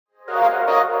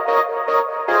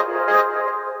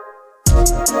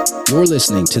You're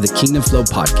listening to the Kingdom Flow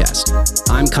podcast.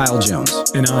 I'm Kyle Jones.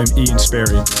 And I'm Ian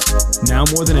Sperry. Now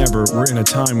more than ever, we're in a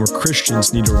time where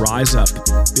Christians need to rise up.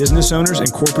 Business owners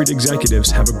and corporate executives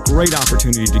have a great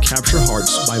opportunity to capture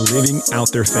hearts by living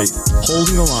out their faith,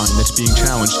 holding the line that's being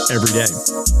challenged every day.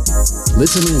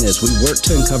 Listen in as we work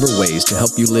to uncover ways to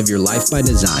help you live your life by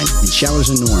design and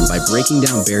challenge the norm by breaking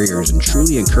down barriers and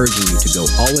truly encouraging you to go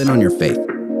all in on your faith.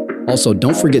 Also,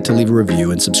 don't forget to leave a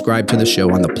review and subscribe to the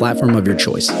show on the platform of your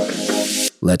choice.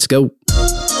 Let's go.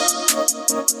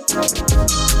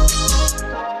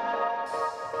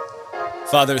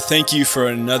 Father, thank you for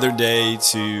another day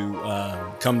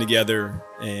to come together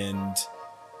and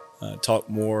talk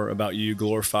more about you,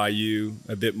 glorify you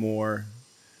a bit more,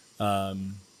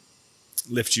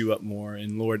 lift you up more.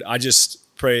 And Lord, I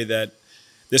just pray that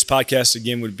this podcast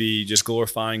again would be just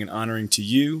glorifying and honoring to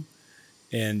you,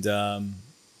 and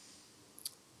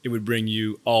it would bring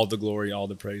you all the glory, all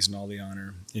the praise, and all the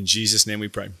honor. In Jesus' name we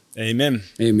pray. Amen.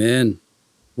 Amen.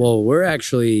 Well, we're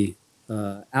actually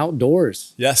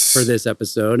outdoors for this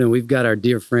episode, and we've got our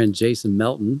dear friend Jason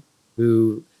Melton,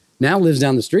 who now lives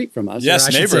down the street from us. Yes,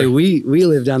 I neighbor. should say we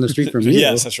live down the street from you.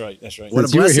 Yes, that's right. That's right.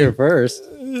 Since you were here first.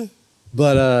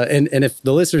 But and if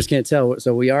the listeners can't tell,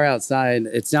 so we are outside.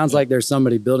 It sounds like there's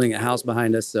somebody building a house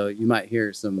behind us, so you might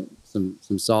hear some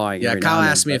sawing. Yeah, Kyle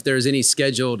asked me if there was any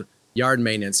scheduled yard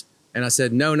maintenance, and I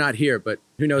said no, not here. But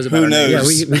who knows about it? Yeah,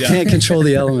 we can't control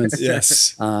the elements.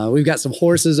 Yes, we've got some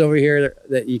horses over here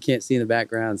that you can't see in the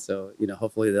background, so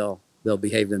hopefully they'll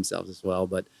behave themselves as well.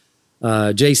 But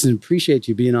Jason, appreciate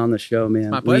you being on the show, man.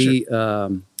 My pleasure.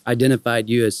 We identified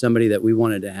you as somebody that we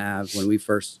wanted to have when we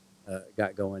first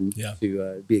got going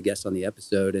to be a guest on the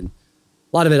episode, and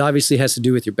a lot of it obviously has to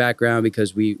do with your background,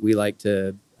 because we like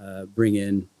to bring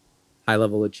in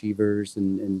high-level achievers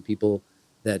and people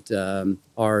that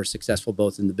are successful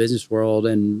both in the business world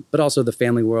but also the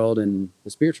family world and the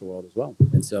spiritual world as well.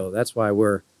 And so that's why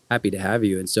we're happy to have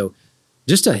you. And so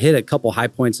just to hit a couple high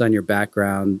points on your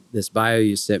background, this bio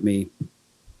you sent me,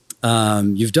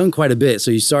 you've done quite a bit. So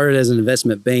you started as an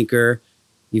investment banker,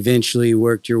 eventually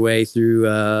worked your way through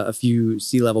a few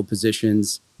C-level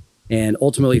positions, and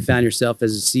ultimately found yourself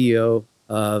as a CEO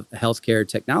of a healthcare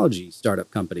technology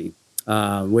startup company,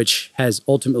 which has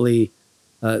ultimately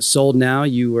sold now.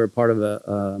 You were part of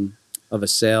a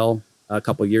sale a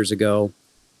couple years ago.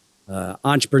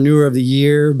 Entrepreneur of the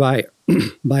Year by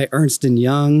Ernst &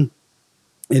 Young,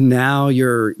 and now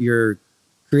you're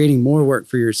creating more work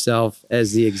for yourself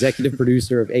as the executive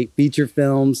producer of 8 feature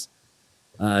films,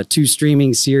 2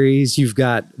 streaming series. You've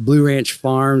got Blue Ranch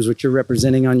Farms, which you're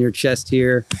representing on your chest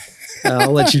here.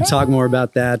 I'll let you talk more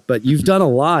about that, but you've done a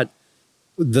lot.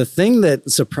 The thing that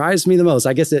surprised me the most,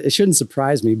 I guess it shouldn't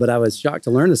surprise me, but I was shocked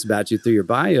to learn this about you through your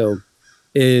bio,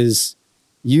 is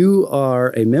you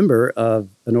are a member of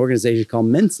an organization called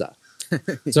Mensa.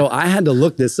 So I had to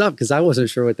look this up because I wasn't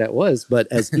sure what that was. But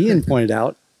as Ian pointed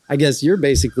out, I guess you're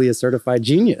basically a certified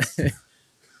genius.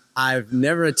 I've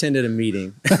never attended a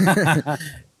meeting. And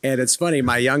it's funny,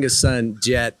 my youngest son,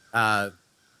 Jet, the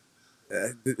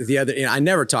other, I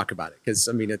never talk about it because,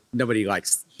 nobody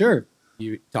likes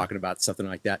you talking about something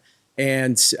like that.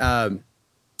 And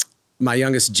my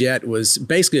youngest, Jet, was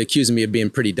basically accusing me of being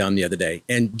pretty dumb the other day.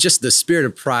 And just the spirit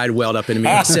of pride welled up in me.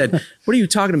 I said, "What are you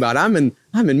talking about? I'm in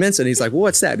Mensa." And he's like, "Well,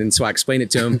 what's that?" And so I explained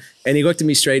it to him. And he looked at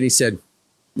me straight and he said,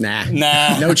 Nah,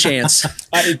 no chance.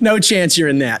 No chance you're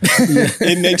in that.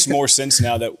 It makes more sense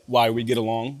now that why we get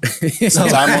along. Since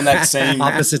I'm on that same...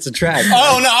 Opposites attract.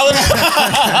 Oh, no.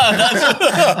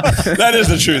 That is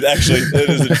the truth, actually. That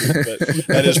is the truth. But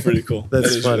that is pretty cool.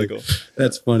 That's funny. Really cool.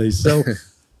 That's funny. So,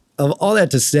 of all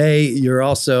that to say, you're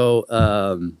also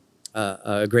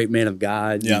a great man of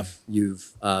God. Yeah.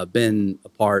 You've been a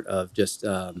part of just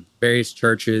various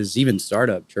churches, even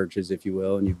startup churches, if you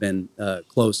will, and you've been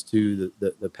close to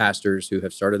the pastors who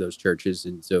have started those churches.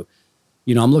 And so,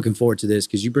 I'm looking forward to this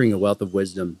because you bring a wealth of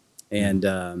wisdom, and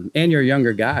you're a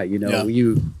younger guy.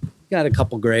 You got a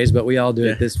couple grays, but we all do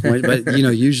at this point. But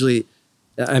usually,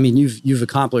 you've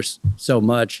accomplished so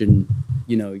much, and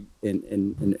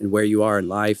in where you are in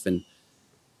life, and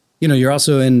you're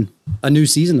also in a new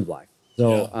season of life.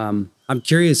 So I'm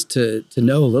curious to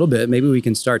know a little bit. Maybe we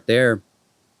can start there.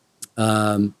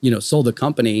 Sold a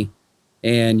company,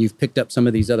 and you've picked up some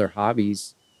of these other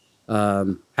hobbies.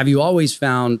 Have you always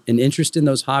found an interest in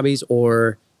those hobbies,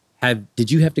 or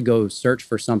did you have to go search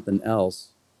for something else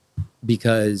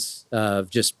because of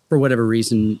just for whatever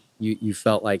reason you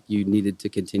felt like you needed to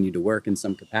continue to work in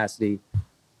some capacity,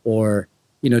 or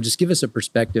just give us a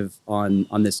perspective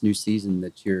on this new season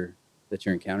that you're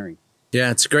encountering.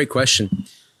 Yeah, it's a great question.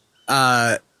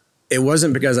 It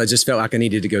wasn't because I just felt like I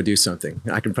needed to go do something.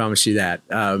 I can promise you that.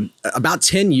 About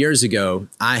 10 years ago,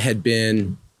 I had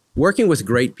been working with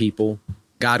great people,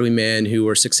 godly men who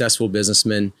were successful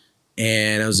businessmen,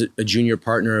 and I was a junior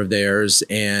partner of theirs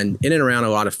and in and around a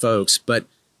lot of folks, but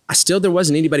there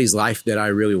wasn't anybody's life that I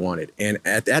really wanted. And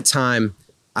at that time,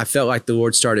 I felt like the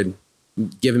Lord started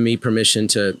giving me permission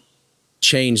to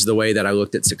change the way that I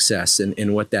looked at success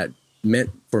and what that meant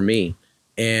for me,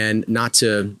 and not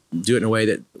to do it in a way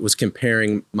that was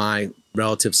comparing my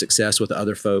relative success with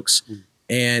other folks.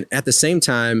 And at the same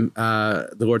time,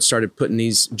 the Lord started putting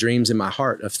these dreams in my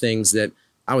heart of things that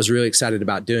I was really excited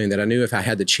about doing, that I knew if I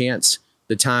had the chance,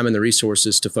 the time and the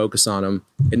resources to focus on them,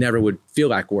 it never would feel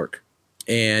like work.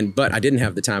 But I didn't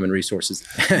have the time and resources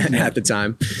at the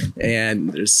time.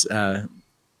 And there's, a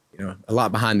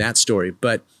lot behind that story.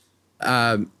 But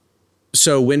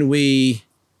so when we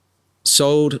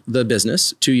sold the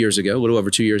business 2 years ago, a little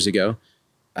over 2 years ago,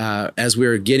 as we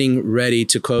were getting ready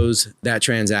to close that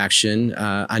transaction,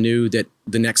 I knew that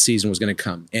the next season was going to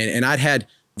come. And I'd had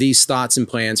these thoughts and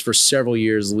plans for several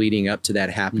years leading up to that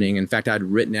happening. In fact, I'd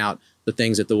written out the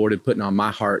things that the Lord had put on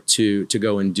my heart to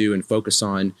go and do and focus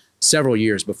on several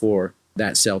years before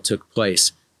that sale took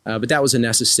place. But that was a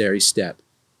necessary step.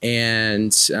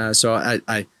 And so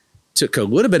I took a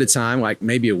little bit of time, like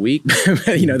maybe a week.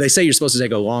 They say you're supposed to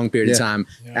take a long period of time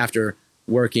after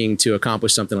working to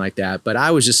accomplish something like that. But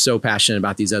I was just so passionate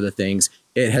about these other things.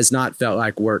 It has not felt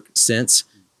like work since.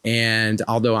 And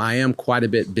although I am quite a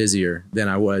bit busier than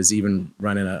I was even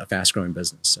running a fast growing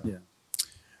business. So. Yeah.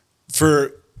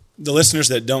 For the listeners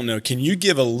that don't know, can you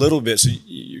give a little bit,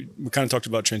 we kind of talked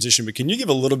about transition, but can you give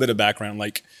a little bit of background?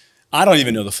 Like, I don't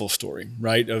even know the full story,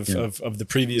 right? Of the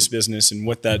previous business and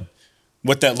what that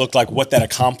looked like, what that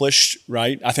accomplished,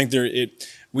 right? I think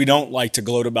we don't like to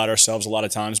gloat about ourselves a lot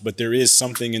of times, but there is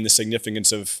something in the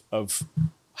significance of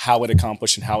how it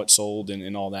accomplished and how it sold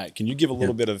and all that. Can you give a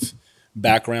little bit of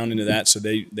background into that so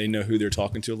they know who they're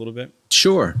talking to a little bit?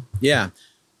 Sure. Yeah.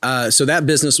 So that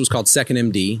business was called Second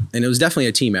MD, and it was definitely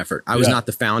a team effort. I was not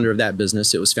the founder of that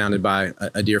business. It was founded by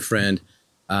a dear friend,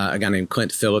 a guy named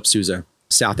Clint Phillips, who's a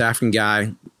South African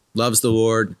guy, loves the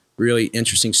Lord, really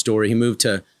interesting story. He moved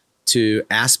to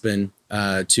Aspen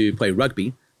to play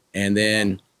rugby, and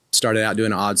then started out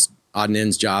doing odd and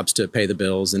ends jobs to pay the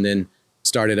bills, and then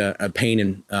started a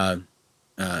pain and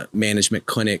management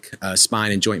clinic,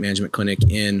 spine and joint management clinic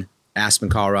in Aspen,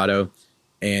 Colorado.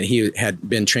 And he had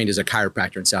been trained as a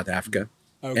chiropractor in South Africa.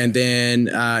 Okay. And then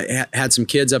had some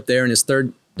kids up there, and his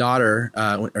third daughter,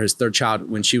 or his third child,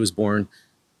 when she was born,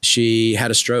 she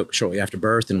had a stroke shortly after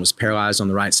birth and was paralyzed on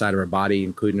the right side of her body,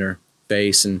 including her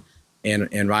face and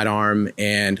right arm,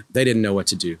 and they didn't know what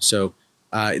to do. So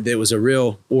it was a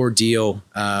real ordeal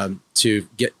to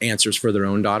get answers for their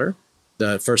own daughter.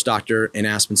 The first doctor in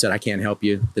Aspen said, "I can't help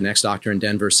you." The next doctor in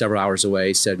Denver, several hours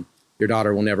away, said, "Your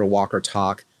daughter will never walk or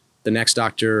talk." The next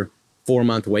doctor,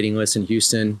 4-month waiting list in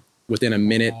Houston, within a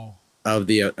minute of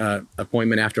the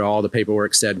appointment, after all the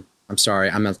paperwork, said, "I'm sorry,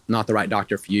 I'm not the right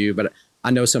doctor for you, but I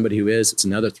know somebody who is." It's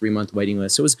another 3-month waiting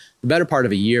list. So it was the better part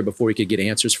of a year before he could get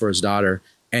answers for his daughter.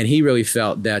 And he really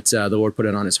felt that the Lord put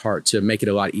it on his heart to make it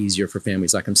a lot easier for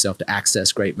families like himself to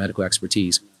access great medical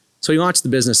expertise. So he launched the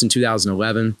business in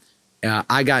 2011.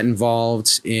 I got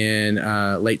involved in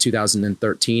late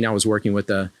 2013. I was working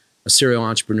with a serial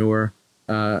entrepreneur,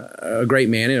 a great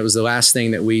man, and it was the last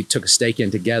thing that we took a stake in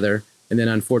together. And then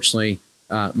unfortunately,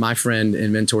 my friend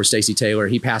and mentor, Stacy Taylor,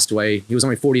 he passed away. He was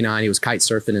only 49. He was kite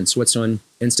surfing in Switzerland,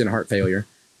 instant heart failure.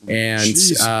 And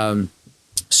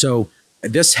so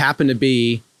this happened to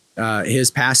be,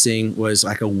 his passing was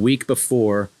like a week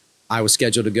before I was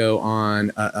scheduled to go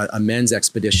on a men's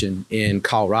expedition in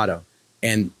Colorado.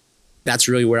 And that's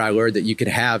really where I learned that you could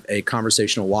have a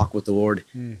conversational walk with the Lord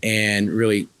and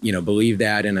really, believe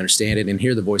that and understand it and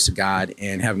hear the voice of God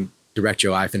and have him direct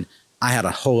your life. And I had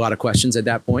a whole lot of questions at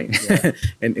that point,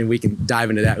 and we can dive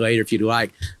into that later if you'd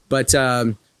like. But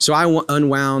so I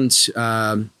unwound,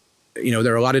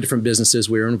 there are a lot of different businesses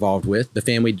we were involved with. The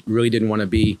family really didn't want to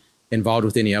be involved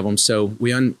with any of them. So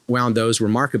we unwound those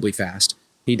remarkably fast.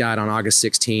 He died on August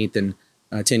 16th and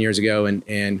 10 years ago,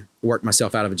 and worked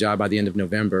myself out of a job by the end of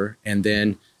November, and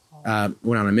then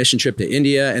went on a mission trip to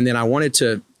India. And then I wanted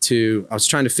I was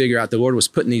trying to figure out, the Lord was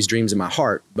putting these dreams in my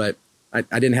heart, but I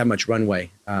didn't have much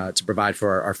runway to provide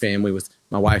for our family with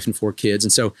my wife and 4 kids.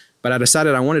 And so, but I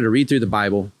decided I wanted to read through the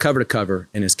Bible cover to cover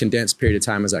in as condensed period of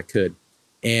time as I could.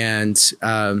 And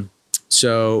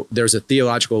so there's a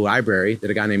theological library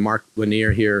that a guy named Mark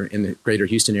Lanier here in the greater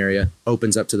Houston area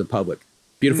opens up to the public.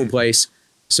 Beautiful place.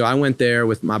 So I went there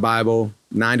with my Bible,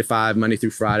 9 to 5, Monday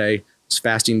through Friday. I was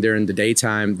fasting during the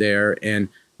daytime there, and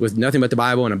with nothing but the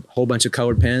Bible and a whole bunch of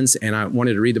colored pens. And I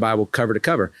wanted to read the Bible cover to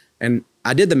cover. And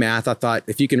I did the math. I thought,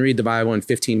 if you can read the Bible in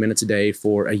 15 minutes a day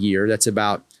for a year, that's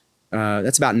about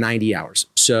 90 hours.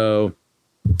 So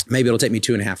maybe it'll take me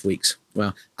 2.5 weeks.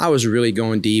 Well, I was really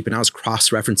going deep, and I was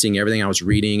cross-referencing everything I was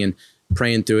reading and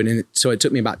praying through it. And so it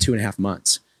took me about 2.5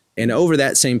 months. And over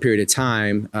that same period of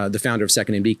time, the founder of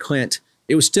 2ndMD, Clint,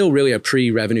 it was still really a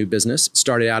pre-revenue business. It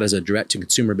started out as a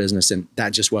direct-to-consumer business, and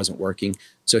that just wasn't working.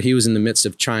 So he was in the midst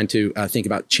of trying to think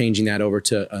about changing that over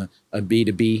to a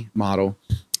B2B model,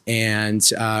 and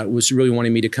was really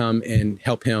wanting me to come and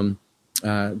help him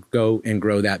go and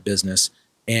grow that business.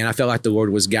 And I felt like the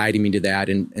Lord was guiding me to that,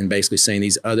 and basically saying,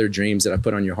 these other dreams that I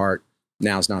put on your heart,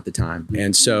 now's not the time.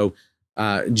 And so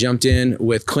jumped in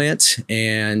with Clint,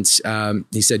 and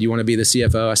he said, you want to be the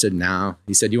CFO? I said, no.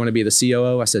 He said, you want to be the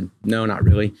COO? I said, no, not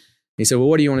really. He said, well,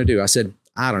 what do you want to do? I said,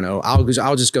 I don't know. I'll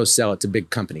just go sell it to big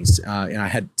companies. And I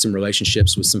had some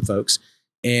relationships with some folks.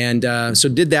 And so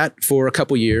did that for a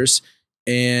couple years.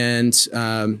 And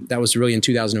that was really in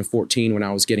 2014 when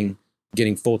I was getting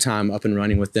full-time up and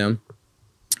running with them.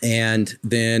 And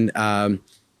then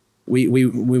we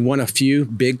won a few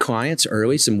big clients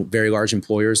early, some very large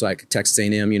employers like Texas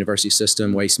A&M, University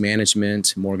System, Waste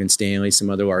Management, Morgan Stanley, some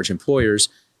other large employers.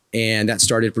 And that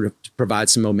started to provide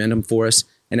some momentum for us.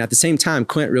 And at the same time,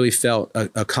 Clint really felt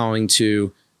a calling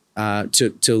to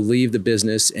leave the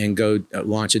business and go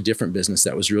launch a different business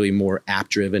that was really more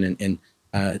app-driven and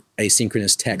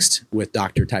asynchronous text with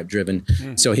doctor type driven.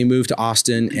 So he moved to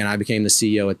Austin, and I became the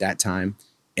CEO at that time,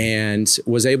 and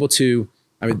was able to,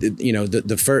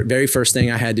 the very first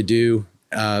thing I had to do,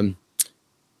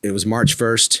 it was March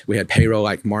 1st. We had payroll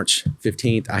like March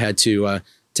 15th. I had to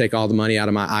take all the money out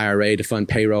of my IRA to fund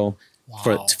payroll.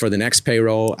 Wow. For the next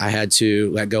payroll. I had to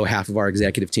let go half of our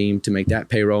executive team to make that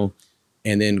payroll,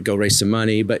 and then go raise some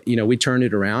money. But, we turned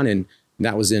it around, and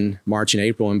that was in March and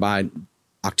April. And by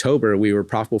October, we were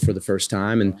profitable for the first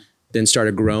time, and then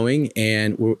started growing.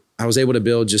 And we were able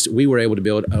to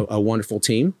build a wonderful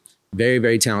team, very,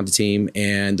 very talented team.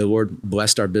 And the Lord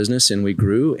blessed our business, and we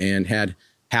grew and had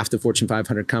half the Fortune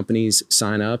 500 companies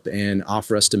sign up and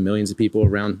offer us to millions of people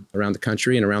around the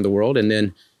country and around the world. And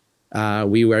then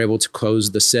we were able to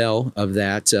close the sale of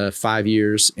that 5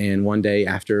 years and 1 day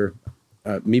after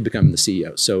me becoming the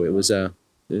CEO. So it was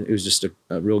just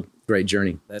a real great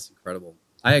journey. That's incredible.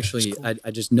 I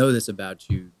just know this about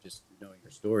you, just knowing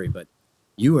your story, but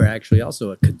you were actually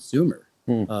also a consumer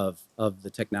of the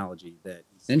technology that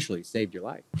essentially saved your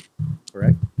life,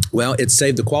 correct? Well, it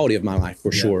saved the quality of my life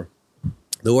for sure.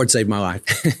 The Lord saved my life.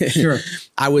 Sure.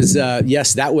 I was,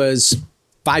 yes, that was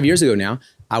 5 years ago now.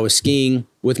 I was skiing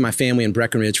with my family in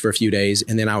Breckenridge for a few days,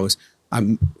 and then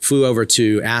I flew over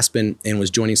to Aspen and was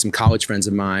joining some college friends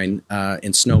of mine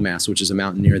in Snowmass, which is a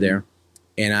mountain near there.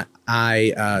 And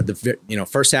the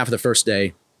first half of the first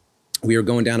day, we were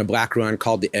going down a black run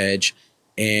called The Edge,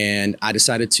 and I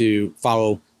decided to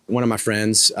follow one of my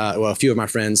friends, a few of my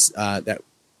friends that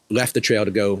left the trail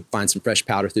to go find some fresh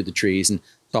powder through the trees. And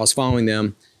so I was following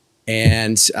them,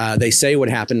 and they say what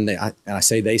happened. I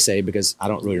say they say because I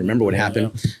don't really remember what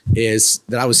happened, is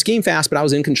that I was skiing fast, but I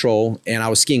was in control, and I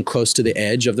was skiing close to the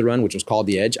edge of the run, which was called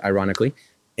The Edge, ironically.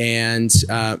 And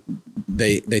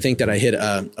they think that I hit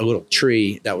a little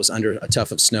tree that was under a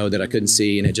tuft of snow that I couldn't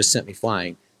see, and it just sent me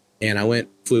flying. And I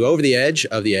flew over the edge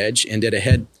of the edge and did a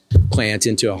head plant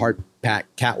into a hard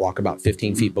packed catwalk about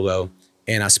 15 feet below.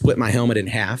 And I split my helmet in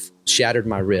half, shattered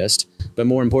my wrist. But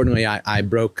more importantly, I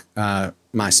broke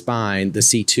my spine, the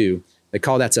C2. They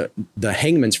call that the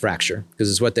hangman's fracture,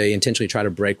 because it's what they intentionally try to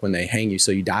break when they hang you,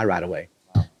 so you die right away.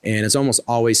 And it's almost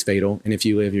always fatal. And if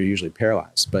you live, you're usually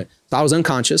paralyzed. But so I was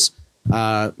unconscious.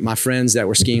 My friends that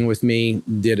were skiing with me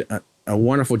did a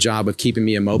wonderful job of keeping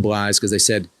me immobilized, because they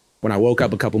said when I woke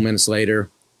up a couple minutes later,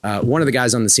 one of the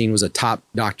guys on the scene was a top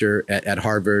doctor at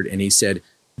Harvard. And he said,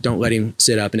 don't let him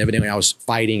sit up. And evidently I was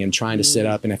fighting and trying to sit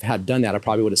up. And if I had done that, I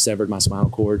probably would have severed my spinal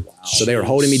cord. Wow. So they were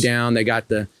holding me down. They got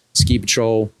the ski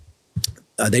patrol.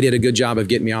 They did a good job of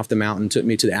getting me off the mountain, took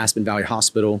me to the Aspen Valley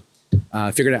Hospital.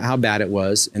 Figured out how bad it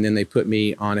was, and then they put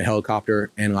me on a helicopter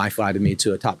and life-flighted me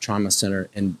to a top trauma center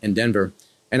in Denver.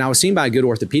 And I was seen by a good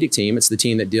orthopedic team. It's the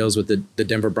team that deals with the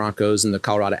Denver Broncos and the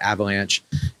Colorado Avalanche.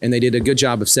 And they did a good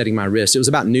job of setting my wrist. It was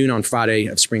about noon on Friday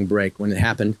of spring break when it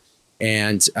happened.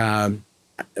 And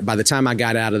by the time I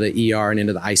got out of the ER and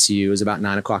into the ICU, it was about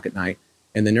 9 o'clock at night.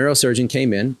 And the neurosurgeon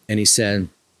came in and he said,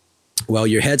 well,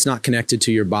 your head's not connected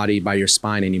to your body by your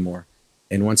spine anymore.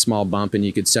 And one small bump and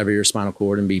you could sever your spinal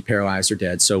cord and be paralyzed or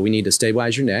dead. So we need to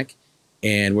stabilize your neck,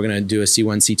 and we're going to do a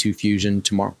C1, C2 fusion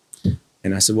tomorrow.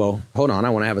 And I said, well, hold on. I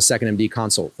want to have a 2ndMD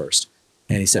consult first.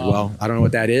 And he said, well, I don't know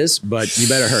what that is, but you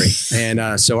better hurry.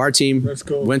 And so our team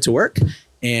went to work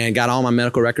and got all my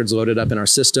medical records loaded up in our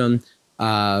system.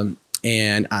 And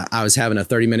I was having a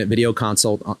 30-minute video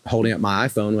consult holding up my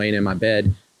iPhone, laying in my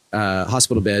bed,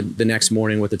 hospital bed the next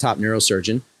morning with the top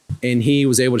neurosurgeon. And he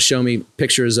was able to show me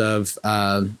pictures of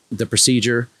the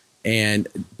procedure and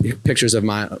pictures of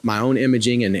my own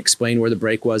imaging and explain where the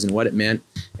break was and what it meant.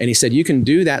 And he said, you can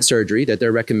do that surgery that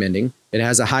they're recommending. It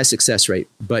has a high success rate.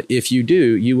 But if you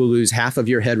do, you will lose half of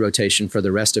your head rotation for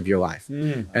the rest of your life.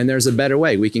 And there's a better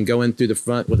way. We can go in through the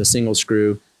front with a single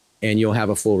screw and you'll have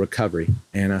a full recovery.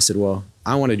 And I said, well,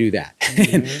 I want to do that.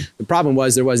 And the problem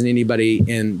was there wasn't anybody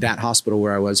in that hospital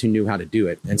where I was who knew how to do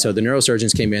it. And so the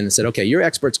neurosurgeons came in and said, okay, your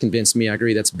experts convinced me. I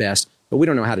agree that's best, but we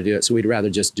don't know how to do it. So we'd rather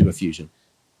just do a fusion.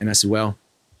 And I said, well,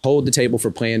 hold the table for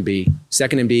plan B.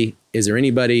 Second and B, is there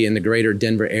anybody in the greater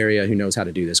Denver area who knows how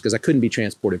to do this? Because I couldn't be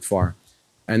transported far.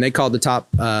 And they called the top,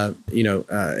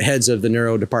 heads of the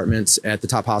neuro departments at the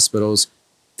top hospitals,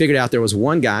 figured out there was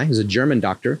one guy who's a German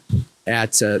doctor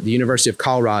at the University of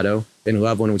Colorado in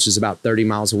Loveland, which is about 30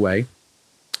 miles away,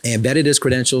 and vetted his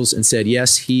credentials and said,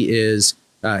 yes, he is,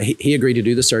 he agreed to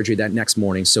do the surgery that next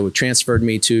morning. So it transferred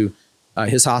me to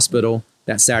his hospital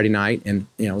that Saturday night. And,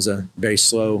 it was a very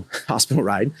slow hospital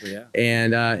ride. Yeah.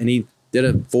 And he did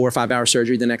a 4 or 5 hour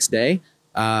surgery the next day.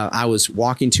 I was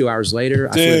walking 2 hours later.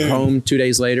 I flew home 2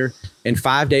 days later. And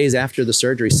 5 days after the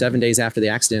surgery, 7 days after the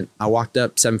accident, I walked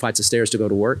up 7 flights of stairs to go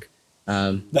to work.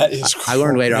 That is crazy. I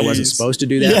learned later I wasn't supposed to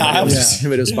do that.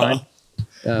 But it was fine.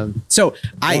 So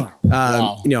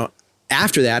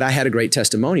after that, I had a great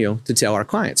testimonial to tell our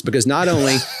clients, because not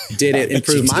only did it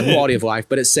improve my quality of life,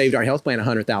 but it saved our health plan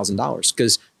 $100,000,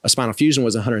 because a spinal fusion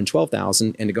was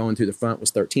 $112,000 and to go in through the front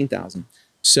was $13,000.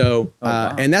 So,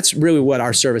 and that's really what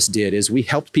our service did, is we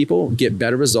helped people get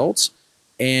better results,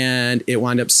 and it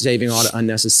wound up saving a lot of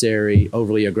unnecessary,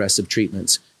 overly aggressive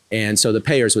treatments. And so the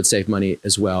payers would save money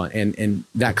as well. And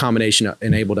that combination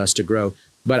enabled us to grow.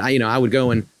 But I would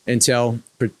go and tell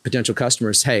potential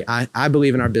customers, hey, I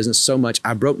believe in our business so much,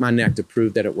 I broke my neck to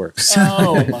prove that it works.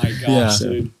 Oh my gosh,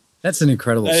 dude. That's an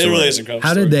incredible story. It really is incredible.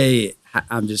 How did they,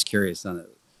 I'm just curious on it.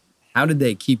 How did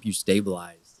they keep you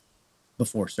stabilized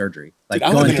before surgery? Like,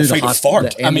 I would have been afraid to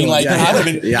fart. I mean, like, I would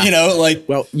have been,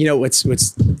 Well, what's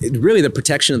really, the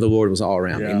protection of the Lord was all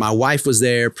around me. My wife was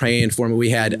there praying for me.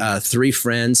 We had 3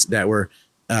 friends that were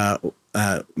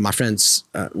my friends'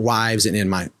 wives, and then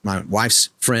my wife's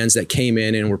friends that came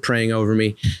in and were praying over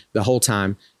me the whole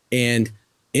time. And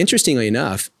interestingly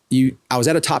enough, I was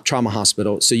at a top trauma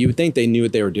hospital, so you would think they knew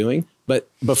what they were doing. But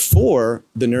before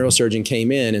the neurosurgeon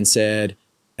came in and said,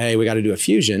 hey, we got to do a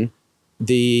fusion,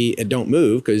 don't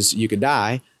move because you could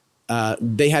die,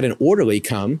 they had an orderly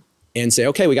come and say,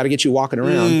 okay, we got to get you walking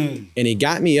around. And he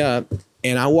got me up,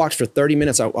 and I walked for 30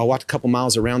 minutes. I walked a couple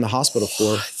miles around the hospital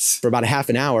floor for about a half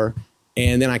an hour.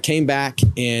 And then I came back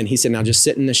and he said, now just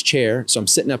sit in this chair. So I'm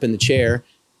sitting up in the chair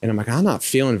and I'm like, I'm not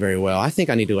feeling very well. I think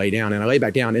I need to lay down. And I lay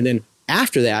back down. And then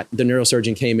after that, the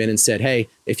neurosurgeon came in and said, hey,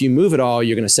 if you move at all,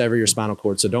 you're going to sever your spinal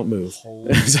cord. So don't move.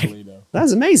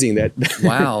 That's amazing.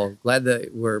 Wow. Glad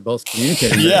that we're both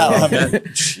communicating.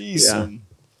 Jeez.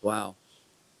 Wow.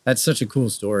 That's such a cool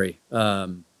story.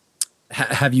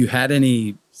 Have you had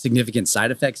any significant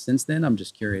side effects since then? I'm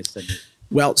just curious.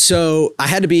 Well, so I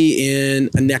had to be in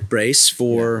a neck brace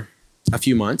for a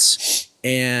few months,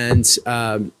 and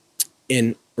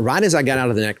right as I got out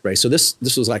of the neck brace, so this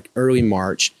was like early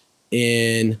March.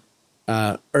 In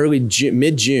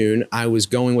mid-June, I was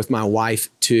going with my wife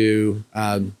to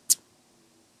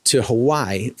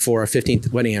Hawaii for our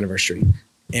 15th wedding anniversary,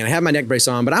 and I had my neck brace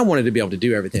on, but I wanted to be able to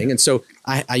do everything, and so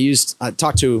I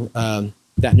talked to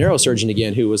that neurosurgeon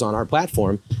again, who was on our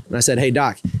platform. And I said, hey,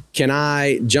 doc, can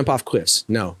I jump off cliffs?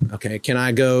 No. Okay. Can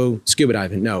I go scuba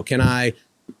diving? No. Can I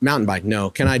mountain bike? No.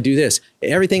 Can I do this?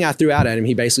 Everything I threw out at him,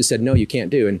 he basically said, no, you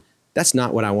can't do. And that's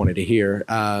not what I wanted to hear.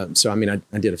 So, I mean,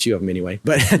 I did a few of them anyway,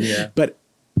 but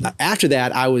after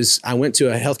that, I went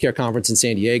to a healthcare conference in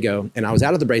San Diego, and I was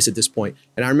out of the brace at this point.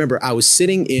 And I remember I was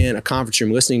sitting in a conference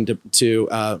room listening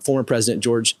to former President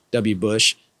George W.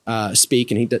 Bush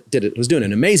speak, and he was doing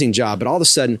an amazing job. But all of a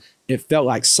sudden, it felt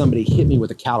like somebody hit me with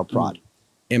a cattle prod,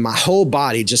 and my whole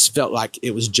body just felt like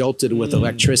it was jolted with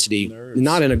electricity,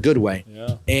 not in a good way.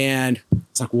 Yeah. And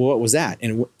it's like, well, what was that?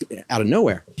 And out of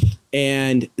nowhere,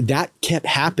 and that kept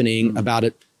happening about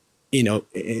it, and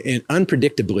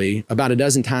unpredictably about a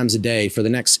dozen times a day for the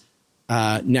next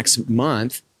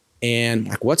month. And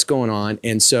like, what's going on?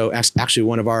 And so actually,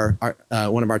 one of our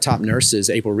top nurses,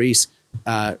 April Reese,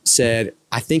 said,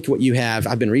 I think what you have,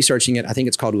 I've been researching it. I think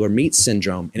it's called Lermite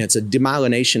syndrome. And it's a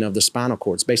demyelination of the spinal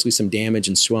cord. It's basically some damage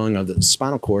and swelling of the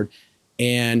spinal cord.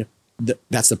 And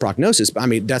that's the prognosis. I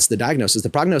mean, that's the diagnosis. The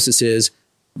prognosis is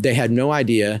they had no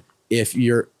idea if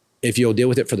you'll deal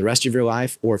with it for the rest of your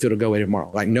life or if it'll go away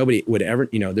tomorrow. Like nobody would ever,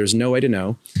 there's no way to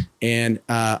know. And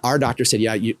our doctor said,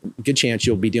 yeah, good chance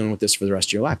you'll be dealing with this for the rest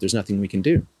of your life. There's nothing we can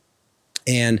do.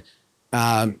 And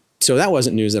so that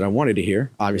wasn't news that I wanted to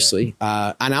hear, obviously.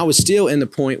 Yeah. And I was still in the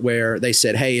point where they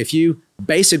said, hey, if you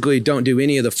basically don't do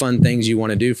any of the fun things you want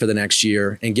to do for the next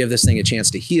year and give this thing a chance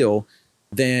to heal,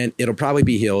 then it'll probably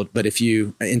be healed. But if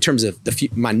you, in terms of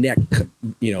my neck,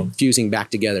 fusing back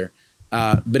together,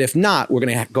 but if not, we're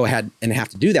going to go ahead and have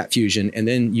to do that fusion, and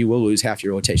then you will lose half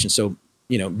your rotation. So,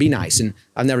 be nice. And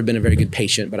I've never been a very good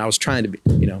patient, but I was trying to be,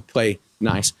 play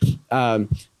nice.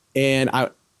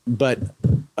 But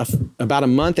about a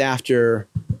month after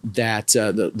that,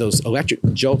 those electric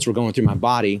jolts were going through my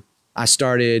body, I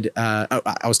started, I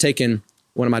was taking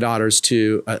one of my daughters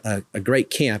to a great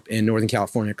camp in Northern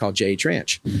California called JH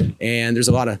Ranch. And there's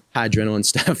a lot of high adrenaline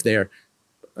stuff there.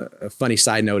 A funny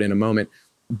side note in a moment.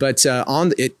 But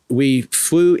we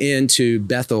flew into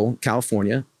Bethel,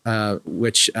 California,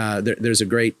 which there's a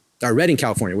great, Redding,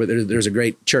 California, where there's a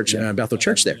great church, Bethel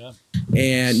Church there,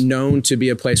 and known to be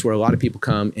a place where a lot of people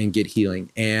come and get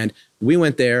healing. And we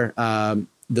went there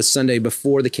the Sunday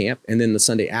before the camp, and then the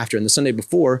Sunday after. And the Sunday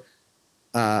before,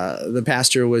 the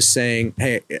pastor was saying,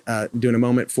 hey, doing a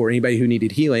moment for anybody who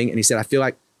needed healing. And he said, I feel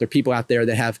like there are people out there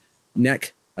that have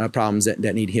neck problems that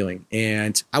need healing.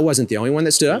 And I wasn't the only one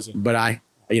that stood up, but I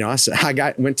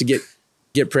went to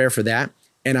get prayer for that.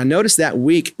 And I noticed that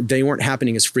week they weren't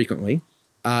happening as frequently.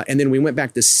 And then we went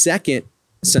back the second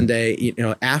Sunday,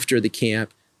 after the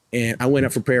camp, and I went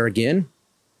up for prayer again.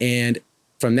 And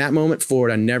from that moment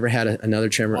forward, I never had another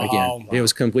tremor again. Wow. It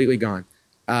was completely gone,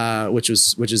 which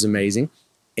is amazing.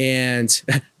 And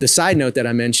the side note that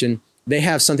I mentioned, they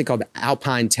have something called the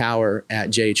Alpine Tower at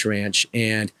JH Ranch.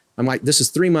 And I'm like, this is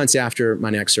 3 months after my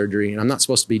neck surgery, and I'm not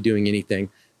supposed to be doing anything.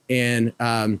 And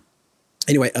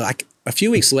anyway, like a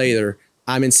few weeks later,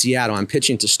 I'm in Seattle. I'm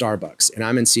pitching to Starbucks, and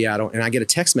I'm in Seattle, and I get a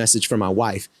text message from my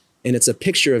wife, and it's a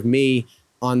picture of me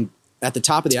at the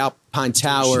top of the Alpine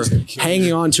Tower,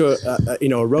 hanging onto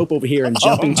a rope over here and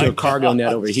jumping to a cargo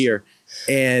net over here.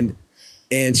 And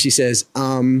she says,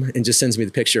 and just sends me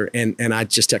the picture. And I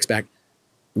just text back,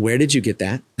 where did you get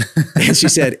that? And she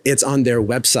said, it's on their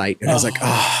website. And I was like,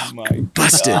 oh, my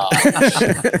busted.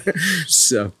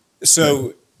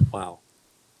 So wow.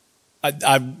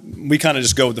 We kind of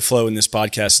just go with the flow in this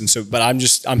podcast. And so, but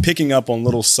I'm picking up on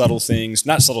little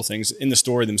not subtle things in the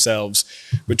story themselves,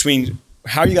 between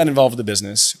how you got involved with the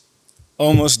business,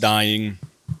 almost dying,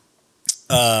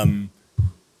 and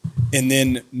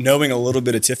then knowing a little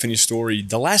bit of Tiffany's story.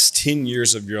 The last 10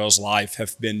 years of your life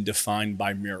have been defined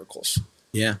by miracles.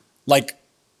 Yeah. Like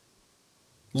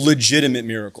legitimate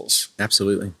miracles.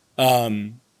 Absolutely.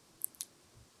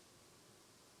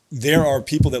 There are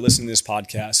people that listen to this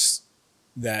podcast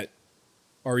that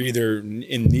are either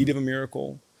in need of a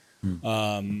miracle,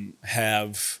 are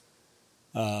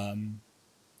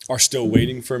still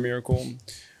waiting for a miracle.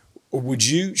 Or would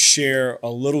you share a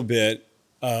little bit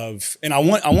of, and I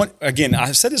want, again,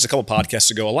 I've said this a couple podcasts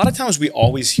ago, a lot of times we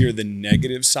always hear the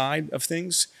negative side of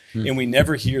things and we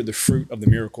never hear the fruit of the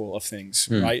miracle of things,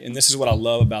 right? And this is what I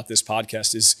love about this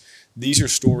podcast is these are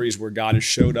stories where God has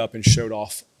showed up and showed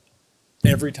off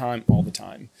every time, all the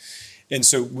time. And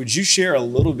so would you share a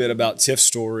little bit about Tiff's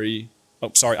story?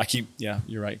 Oh, sorry.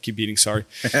 You're right. Keep beating. Sorry.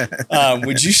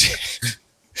 Would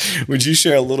you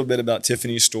share a little bit about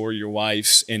Tiffany's story, your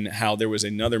wife's, and how there was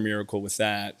another miracle with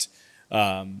that,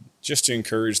 just to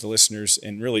encourage the listeners,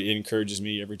 and really it encourages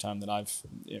me every time I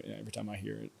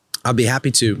hear it. I'll be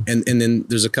happy to. And then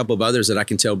there's a couple of others that I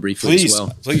can tell briefly as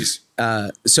well. Please.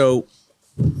 So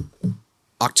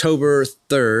October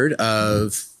 3rd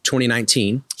of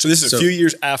 2019. So this is a few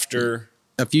years after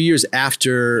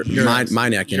my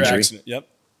neck injury. Accident. Yep.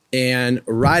 And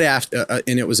right after,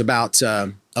 and it was about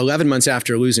 11 months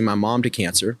after losing my mom to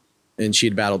cancer, and she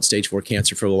had battled stage 4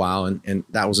 cancer for a while, and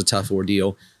that was a tough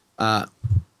ordeal.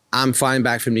 I'm flying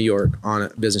back from New York on a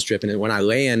business trip, and when I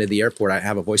land at the airport, I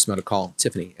have a voicemail to call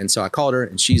Tiffany. And so I called her,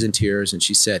 and she's in tears, and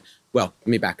she said, well, let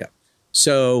me back up.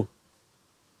 So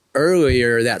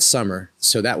earlier that summer,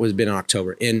 so that was been in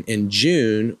October. In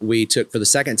June, we took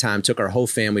our whole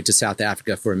family to South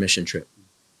Africa for a mission trip.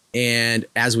 And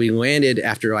as we landed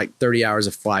after like 30 hours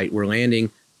of flight, we're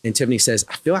landing, and Tiffany says,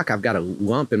 I feel like I've got a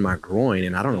lump in my groin,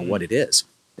 and I don't know what it is.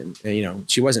 And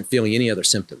she wasn't feeling any other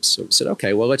symptoms. So we said,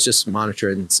 okay, well, let's just monitor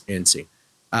it and see.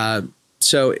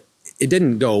 So it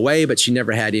didn't go away, but she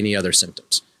never had any other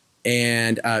symptoms.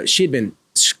 And she had been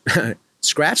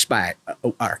scratched by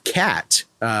our cat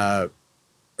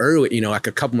early, like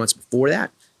a couple months before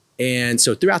that. And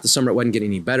so throughout the summer, it wasn't getting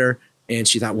any better. And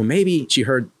she thought, well, maybe she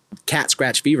heard cat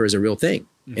scratch fever is a real thing.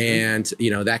 And,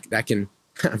 that can,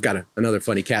 I've got another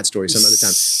funny cat story some other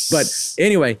time. But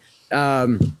anyway,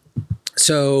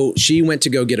 so she went to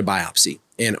go get a biopsy,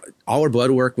 and all her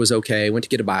blood work was okay. Went to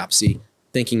get a biopsy,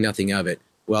 thinking nothing of it.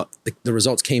 Well, the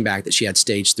results came back that she had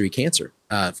stage 3 cancer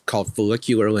called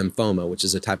follicular lymphoma, which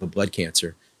is a type of blood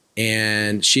cancer.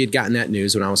 And she had gotten that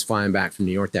news when I was flying back from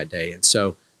New York that day. And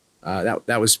so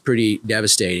that was pretty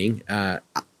devastating.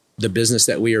 The business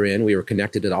that we were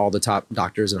connected to all the top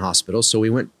doctors and hospitals. So we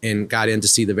went and got in to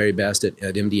see the very best at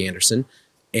MD Anderson.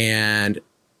 And,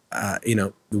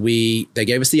 they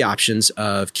gave us the options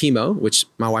of chemo, which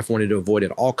my wife wanted to avoid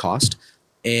at all cost,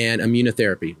 and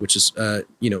immunotherapy, which is, a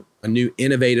new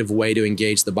innovative way to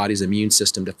engage the body's immune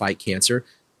system to fight cancer.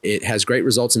 It has great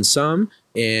results in some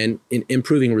and in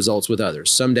improving results with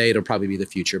others. Someday it'll probably be the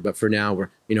future, but for now,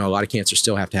 a lot of cancers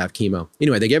still have to have chemo.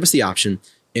 Anyway, they gave us the option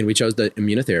and we chose the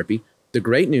immunotherapy. The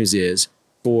great news is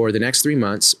for the next 3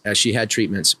 months, as she had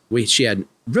treatments, she had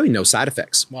really no side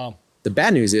effects. Wow. The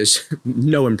bad news is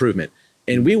no improvement.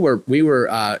 And we were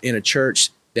in a church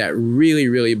that really,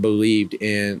 really believed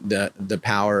in the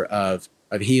power of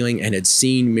healing and had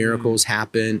seen miracles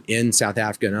happen in South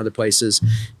Africa and other places.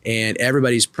 And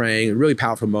everybody's praying, really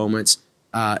powerful moments.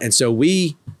 And so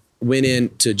we went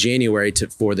into January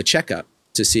for the checkup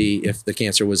to see if the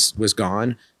cancer was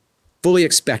gone, fully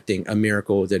expecting a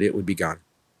miracle that it would be gone.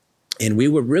 And we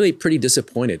were really pretty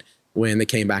disappointed when they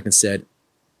came back and said,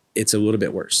 it's a little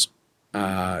bit worse.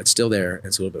 It's still there.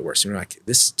 It's a little bit worse. And we're like,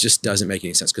 this just doesn't make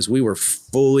any sense, because we were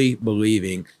fully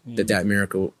believing that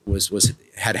miracle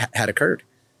had occurred.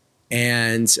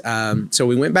 And so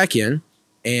we went back in,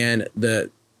 and the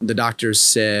doctors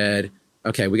said,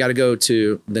 okay, we got to go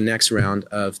to the next round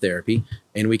of therapy,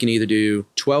 and we can either do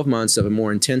 12 months of a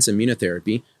more intense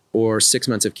immunotherapy or 6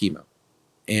 months of chemo.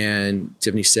 And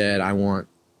Tiffany said, I want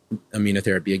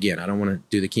immunotherapy again. I don't want to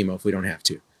do the chemo if we don't have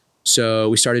to. So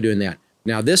we started doing that.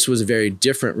 Now, this was a very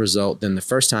different result than the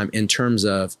first time in terms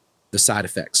of the side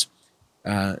effects.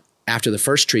 After the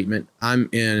first treatment, I'm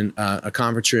in a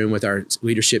conference room with our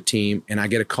leadership team, and I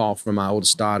get a call from my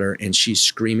oldest daughter, and she's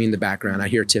screaming in the background. I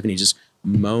hear Tiffany just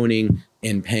moaning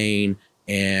in pain,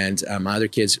 and my other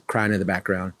kids crying in the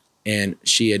background. And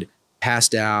she had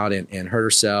passed out and hurt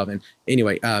herself. And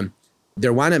anyway,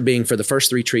 there wound up being, for the first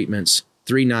 3 treatments,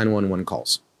 3 911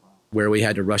 calls where we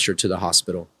had to rush her to the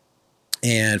hospital.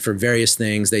 And for various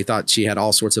things, they thought she had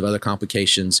all sorts of other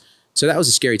complications. So that was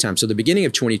a scary time. So the beginning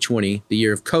of 2020, the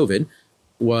year of COVID,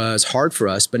 was hard for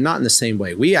us, but not in the same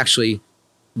way. We actually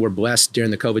were blessed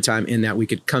during the COVID time in that we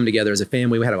could come together as a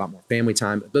family. We had a lot more family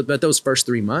time, but those first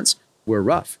 3 months were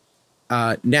rough.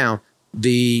 Now,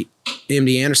 the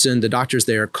MD Anderson, the doctors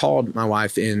there, called my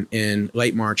wife in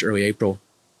late March, early April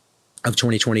of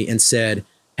 2020 and said,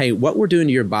 hey, what we're doing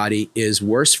to your body is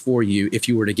worse for you if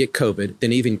you were to get COVID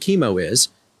than even chemo is.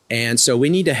 And so we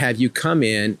need to have you come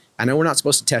in. I know we're not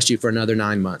supposed to test you for another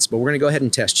 9 months, but we're going to go ahead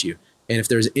and test you. And if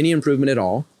there's any improvement at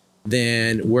all,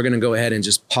 then we're going to go ahead and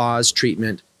just pause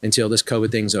treatment until this COVID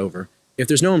thing's over. If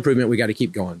there's no improvement, we got to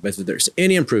keep going. But if there's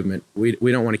any improvement, we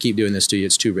don't want to keep doing this to you.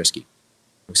 It's too risky.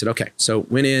 We said, okay. So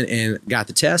went in and got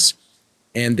the tests.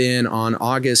 And then on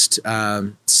August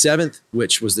 7th,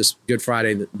 which was this Good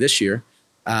Friday this year,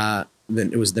 then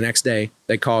it was the next day,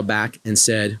 they called back and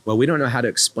said, well, we don't know how to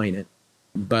explain it,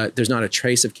 but there's not a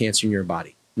trace of cancer in your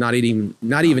body, not even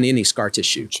any scar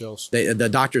tissue. Chills. The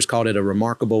doctors called it a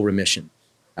remarkable remission.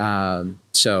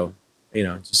 So,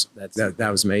 that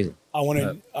was amazing. I want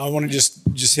to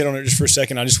just hit on it just for a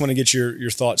second. I just want to get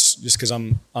your thoughts, just because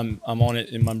I'm on it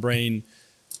in my brain.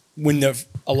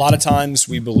 A lot of times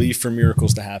we believe for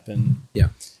miracles to happen. Yeah.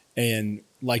 And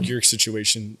like your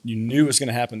situation, you knew it was going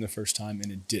to happen the first time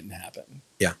and it didn't happen.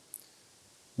 Yeah.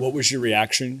 What was your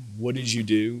reaction? What did you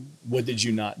do? What did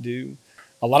you not do?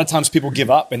 A lot of times people give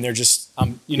up and they're just,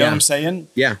 you know what I'm saying?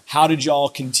 Yeah. How did y'all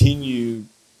continue?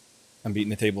 I'm beating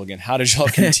the table again. How did y'all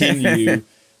continue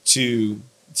to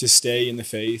stay in the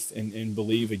faith and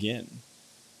believe again?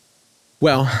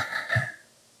 Well,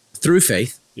 through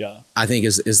faith, yeah, I think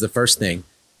is the first thing.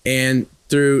 And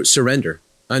through surrender,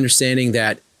 understanding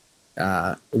that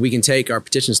we can take our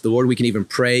petitions to the Lord. We can even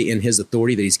pray in his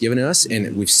authority that he's given us.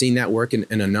 And we've seen that work in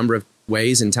a number of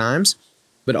ways and times.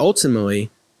 But ultimately,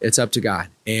 it's up to God.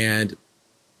 And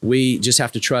we just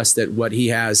have to trust that what he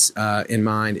has in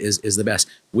mind is the best.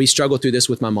 We struggled through this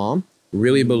with my mom,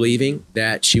 really believing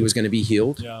that she was going to be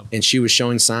healed. Yeah. And she was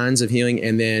showing signs of healing.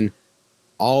 And then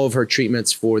all of her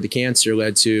treatments for the cancer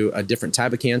led to a different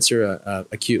type of cancer,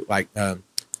 acute, like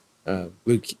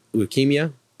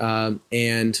leukemia.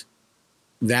 And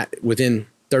that within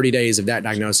 30 days of that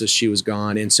diagnosis, she was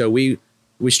gone. And so we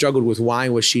struggled with why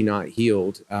was she not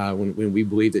healed when we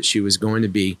believed that she was going to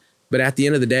be. But at the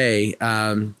end of the day,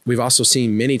 we've also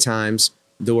seen many times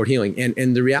the Lord healing.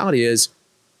 And the reality is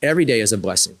every day is a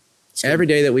blessing. Every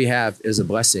day that we have is a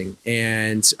blessing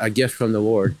and a gift from the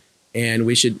Lord. And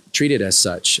we should treat it as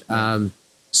such.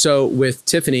 So with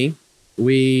Tiffany,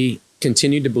 we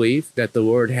continued to believe that the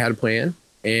Lord had a plan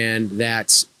and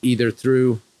that either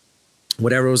through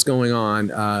whatever was going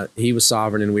on, he was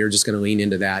sovereign and we were just going to lean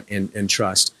into that and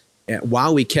trust. And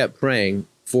while we kept praying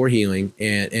for healing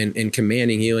and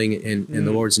commanding healing in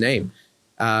the Lord's name,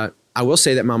 I will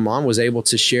say that my mom was able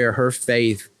to share her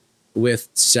faith with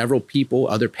several people,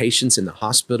 other patients in the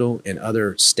hospital and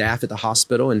other staff at the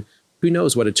hospital. And who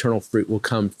knows what eternal fruit will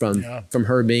come from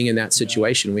her being in that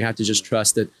situation. We have to just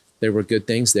trust that there were good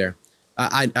things there.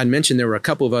 I mentioned there were a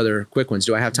couple of other quick ones.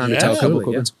 Do I have time to tell a couple of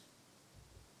quick ones?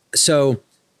 So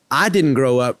I didn't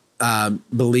grow up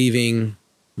believing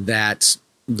that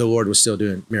the Lord was still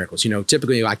doing miracles.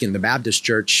 Typically like in the Baptist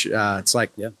church, it's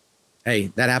like,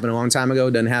 hey, that happened a long time ago.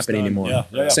 It doesn't happen anymore.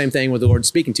 Same thing with the Lord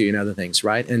speaking to you and other things,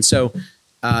 right? And so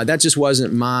that just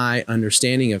wasn't my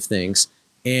understanding of things.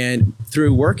 And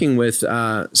through working with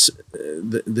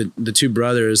the two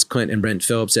brothers, Clint and Brent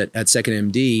Phillips at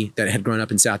 2nd MD that had grown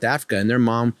up in South Africa, and their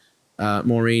mom,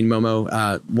 Maureen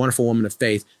Momo, wonderful woman of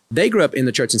faith, they grew up in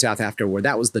the church in South Africa where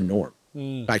that was the norm.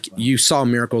 Like you saw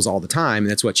miracles all the time,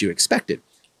 and that's what you expected.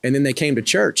 And then they came to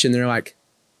church and they're like,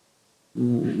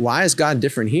 why is God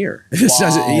different here? This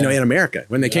doesn't, in America.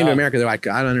 When they came to America, they're like,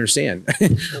 I don't understand.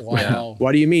 Wow.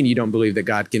 What do you mean you don't believe that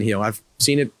God can heal? I've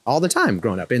seen it all the time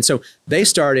growing up. And so they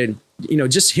started,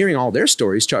 just hearing all their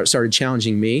stories started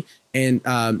challenging me.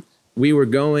 And we were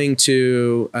going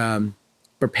to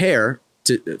prepare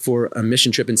for a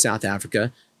mission trip in South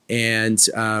Africa. And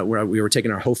where we were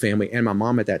taking our whole family and my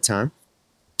mom at that time,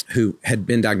 who had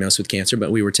been diagnosed with cancer,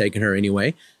 but we were taking her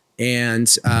anyway. And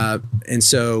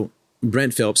so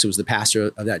Brent Phillips, who was the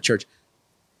pastor of that church,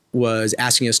 was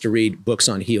asking us to read books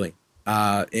on healing,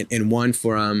 and one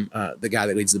from the guy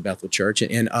that leads the Bethel Church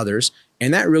and others.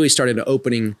 And that really started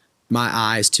opening my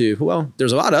eyes to, well,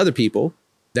 there's a lot of other people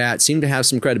that seem to have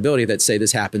some credibility that say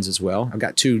this happens as well. I've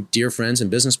got two dear friends and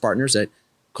business partners that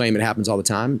claim it happens all the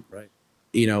time. Right.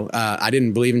 I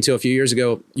didn't believe until a few years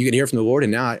ago you could hear from the Lord,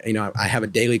 and now I have a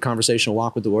daily conversational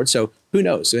walk with the Lord. So who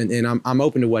knows? And I'm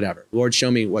open to whatever. Lord,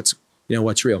 show me what's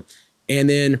real. And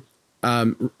then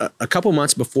a couple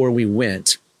months before we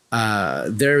went,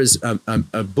 there is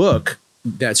a book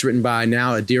that's written by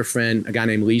now a dear friend, a guy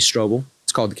named Lee Strobel.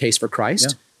 It's called The Case for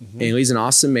Christ. Yeah. Mm-hmm. And Lee's an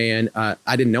awesome man.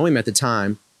 I didn't know him at the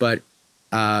time, but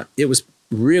it was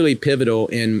really pivotal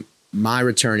in my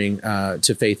returning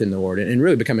to faith in the Lord and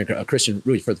really becoming a Christian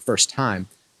really for the first time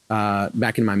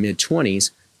back in my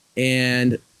mid-20s.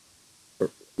 And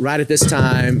right at this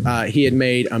time, he had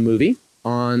made a movie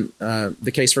on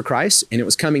The Case for Christ, and it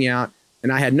was coming out.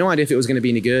 And I had no idea if it was going to be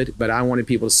any good, but I wanted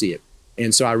people to see it.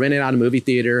 And so I rented out a movie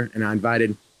theater, and I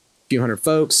invited a few hundred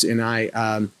folks, and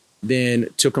I then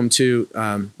took them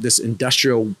to this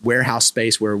industrial warehouse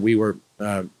space where we were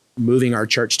moving our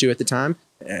church to at the time,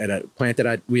 at a plant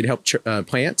that we'd helped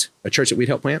plant, a church that we'd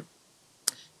helped plant.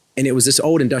 And it was this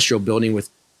old industrial building with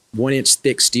 1-inch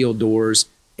thick steel doors.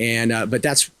 And but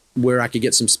that's where I could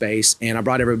get some space. And I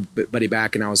brought everybody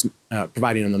back, and I was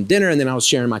providing them dinner, and then I was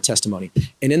sharing my testimony.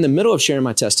 And in the middle of sharing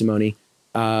my testimony,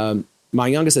 my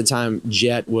youngest at the time,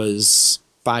 Jet, was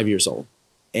 5 years old.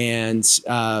 And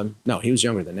no, he was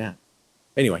younger than that.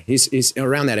 Anyway, he's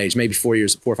around that age, maybe 4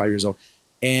 or 5 years old.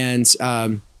 And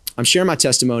I'm sharing my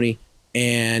testimony,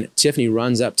 and Tiffany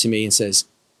runs up to me and says,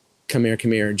 come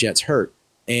here, Jet's hurt.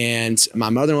 And my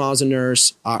mother-in-law was a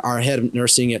nurse. Our head of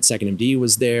nursing at 2nd MD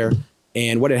was there.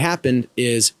 And what had happened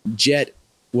is Jet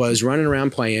was running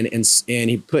around playing, and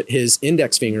he put his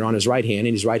index finger on his right hand,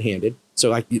 and he's right-handed. So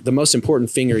like the most important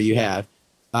finger you have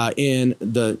in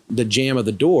the jamb of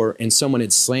the door, and someone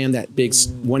had slammed that big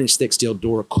 1-inch thick steel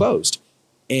door closed,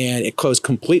 and it closed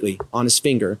completely on his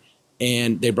finger.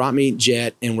 And they brought me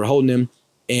Jet, and we're holding him,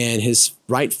 and his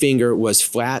right finger was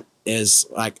flat as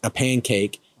like a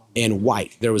pancake and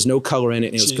white. There was no color in it,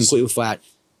 and it was completely flat.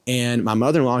 And my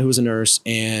mother-in-law, who was a nurse,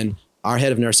 and our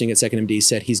head of nursing at 2nd MD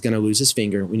said, he's going to lose his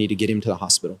finger. We need to get him to the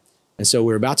hospital. And so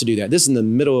we're about to do that. This is in the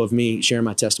middle of me sharing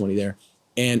my testimony there.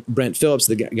 And Brent Phillips,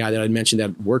 the guy that I mentioned that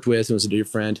I worked with, who was a dear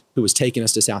friend, who was taking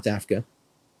us to South Africa,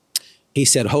 he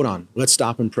said, hold on, let's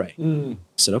stop and pray. I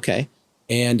said, okay.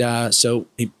 And so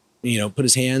he put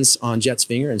his hands on Jet's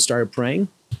finger and started praying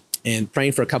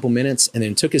for a couple minutes, and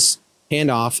then took his hand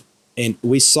off, and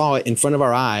we saw it in front of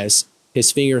our eyes,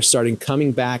 his finger started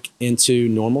coming back into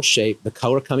normal shape, the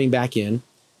color coming back in.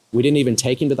 We didn't even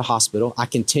take him to the hospital. I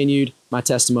continued my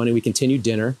testimony. We continued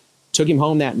dinner, took him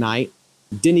home that night,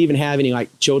 didn't even have any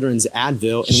like children's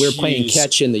Advil, and we were playing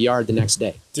catch in the yard the next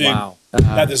day. Dude, wow.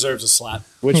 That deserves a slap.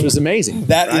 Which was amazing.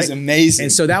 That is amazing.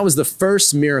 And so that was the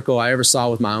first miracle I ever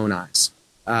saw with my own eyes.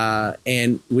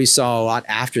 And we saw a lot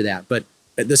after that. But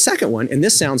the second one, and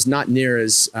this sounds not near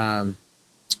as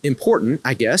important,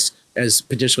 I guess, as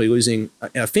potentially losing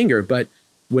a finger, but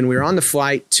when we were on the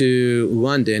flight to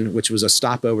London, which was a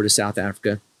stopover to South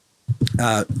Africa,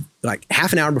 like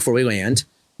half an hour before we land,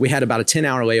 we had about a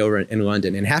 10-hour layover in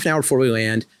London. And half an hour before we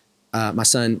land, my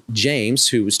son, James,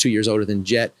 who was 2 years older than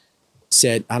Jet,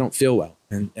 said, I don't feel well,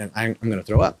 and I'm going to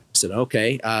throw up. I said,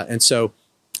 okay. And so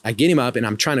I get him up, and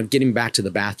I'm trying to get him back to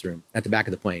the bathroom at the back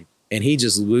of the plane. And he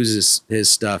just loses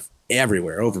his stuff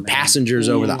everywhere, over passengers,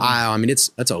 over the aisle. I mean,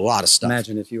 that's a lot of stuff.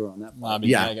 Imagine if you were on that plane.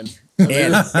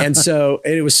 Yeah. And so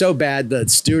it was so bad, the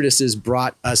stewardesses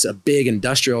brought us a big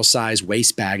industrial size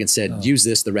waste bag and said, use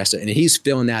this the rest of it. And he's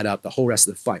filling that up the whole rest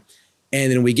of the flight.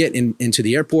 And then we get into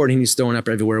the airport, and he's throwing up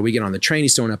everywhere. We get on the train,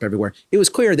 he's throwing up everywhere. It was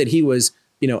clear that he was,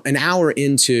 an hour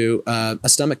into a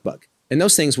stomach bug. And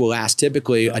those things will last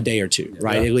typically a day or two,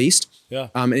 right? At least. Yeah.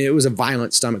 And it was a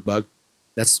violent stomach bug.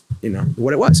 That's,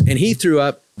 what it was. And he threw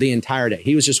up the entire day.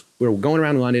 We were going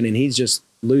around London, and he's just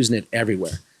losing it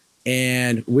everywhere.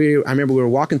 And I remember we were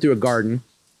walking through a garden,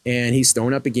 and he's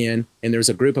throwing up again. And there's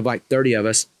a group of like 30 of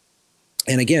us.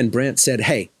 And again, Brent said,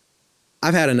 hey,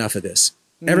 I've had enough of this.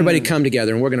 Everybody come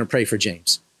together, and we're going to pray for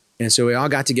James. And so we all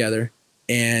got together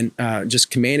and just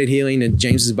commanded healing in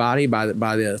James's body by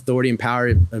the authority and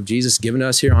power of Jesus given to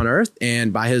us here on earth.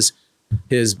 And by his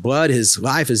blood, his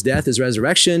life, his death, his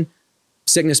resurrection,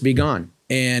 sickness be gone.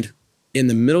 And in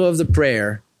the middle of the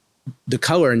prayer, the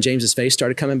color in James's face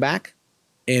started coming back.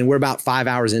 And we're about 5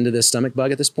 hours into this stomach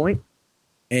bug at this point.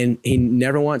 And he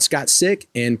never once got sick,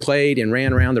 and played and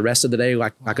ran around the rest of the day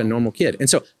like a normal kid. And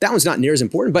so that one's not near as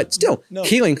important, but still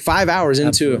healing 5 hours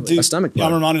into a stomach bug.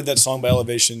 I'm reminded of that song by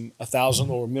Elevation, 1,000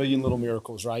 or 1,000,000 little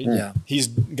miracles, right? Yeah.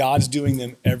 God's doing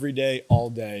them every day, all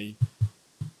day,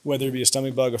 whether it be a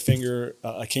stomach bug, a finger,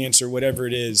 a cancer, whatever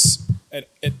it is. At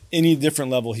any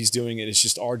different level, he's doing it. It's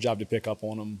just our job to pick up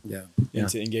on them and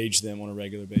to engage them on a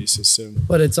regular basis. So,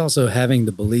 but it's also having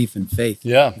the belief and faith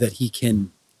that he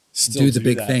can still do the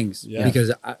big things. Yeah.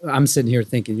 Because I'm sitting here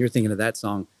thinking, you're thinking of that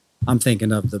song. I'm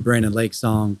thinking of the Brandon Lake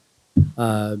song,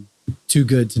 Too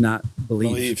Good to Not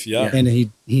Believe. And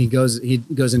he goes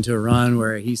into a run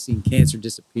where he's seen cancer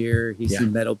disappear. He's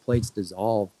seen metal plates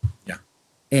dissolve. Yeah.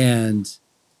 And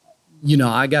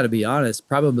I got to be honest,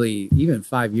 probably even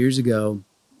 5 years ago,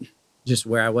 just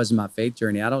where I was in my faith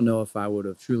journey, I don't know if I would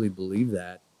have truly believed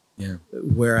that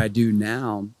where I do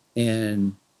now.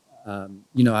 And,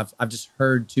 I've just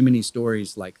heard too many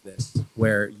stories like this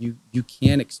where you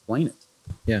can't explain it.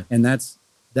 Yeah. And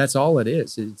that's all it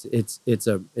is. It's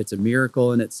a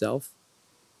miracle in itself.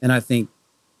 And I think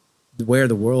where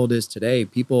the world is today,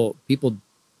 people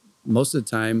most of the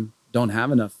time don't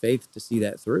have enough faith to see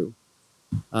that through.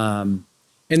 And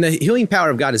the healing power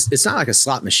of God it's not like a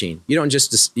slot machine. You don't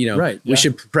just we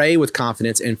should pray with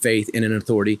confidence and faith in an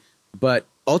authority, but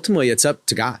ultimately it's up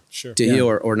to God to heal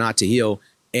or not to heal.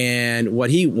 And what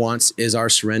he wants is our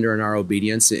surrender and our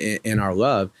obedience and our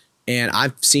love. And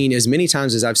I've seen as many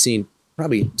times as I've seen,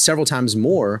 probably several times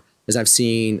more as I've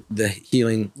seen the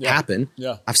healing happen.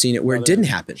 Yeah. I've seen it where it didn't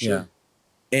happen. Sure.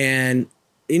 And,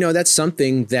 that's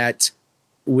something that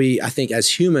I think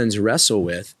as humans wrestle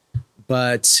with,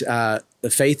 but the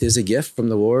faith is a gift from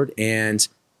the Lord. And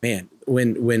man,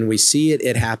 when we see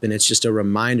it happen, it's just a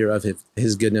reminder of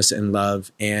his goodness and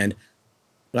love. And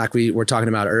like we were talking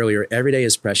about earlier, every day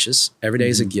is precious. Every day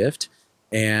is a gift.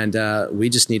 And we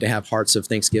just need to have hearts of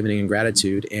thanksgiving and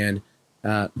gratitude, and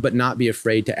but not be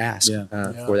afraid to ask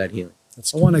for that healing.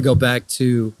 I want to go back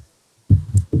to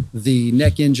the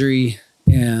neck injury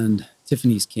and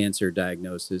Tiffany's cancer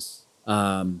diagnosis.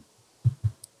 And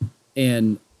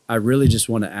I really just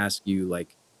want to ask you, okay,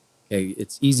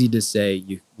 it's easy to say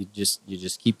you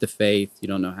just keep the faith. You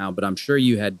don't know how, but I'm sure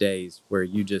you had days where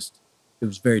it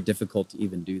was very difficult to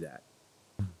even do that.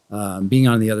 Being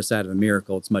on the other side of a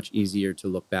miracle, it's much easier to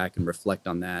look back and reflect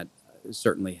on that. I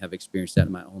certainly have experienced that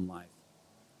in my own life.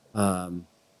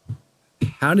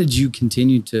 How did you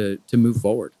continue to move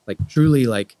forward? Truly,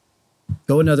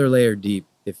 go another layer deep,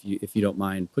 if you don't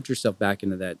mind. Put yourself back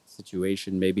into that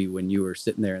situation, maybe when you were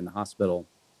sitting there in the hospital,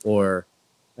 or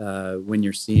when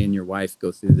you're seeing your wife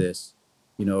go through this,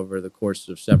 over the course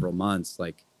of several months.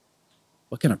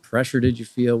 What kind of pressure did you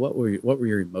feel? What were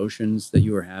your emotions that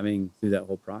you were having through that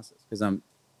whole process? Because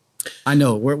I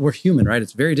know we're human, right?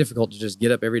 It's very difficult to just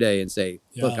get up every day and say,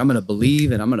 look, I'm going to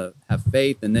believe and I'm going to have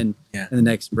faith. And then in the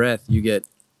next breath, you get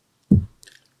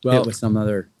hit with some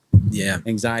other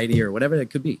anxiety or whatever it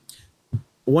could be.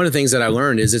 One of the things that I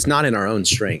learned is it's not in our own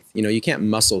strength. You can't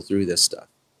muscle through this stuff.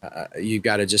 You've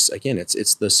got to just, again,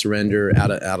 it's the surrender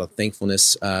out of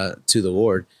thankfulness to the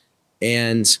Lord.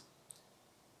 And,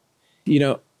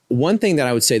 one thing that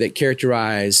I would say that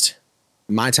characterized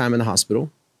my time in the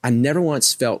hospital, I never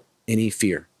once felt any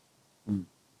fear.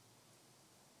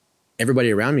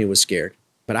 Everybody around me was scared,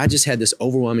 but I just had this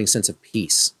overwhelming sense of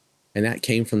peace. And that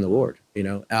came from the Lord.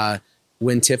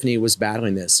 When Tiffany was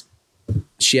battling this,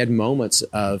 she had moments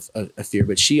of fear,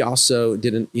 but she also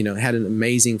had an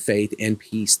amazing faith and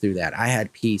peace through that. I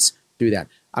had peace through that.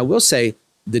 I will say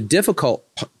the difficult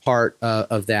part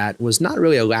of that was not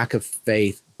really a lack of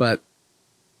faith, but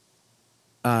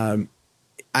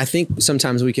I think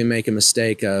sometimes we can make a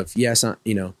mistake of, yes,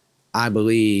 I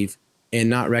believe, and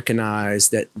not recognize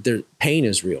that the pain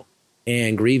is real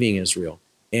and grieving is real.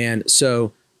 And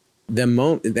so the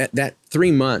moment that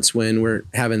 3 months when we're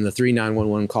having the 3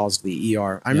 911 calls to the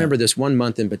ER, I remember this 1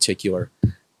 month in particular,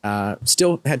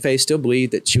 still had faith, still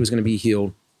believed that she was going to be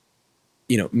healed,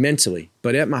 mentally,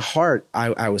 but at my heart,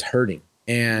 I was hurting.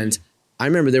 And I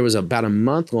remember there was about a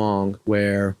month long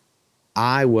where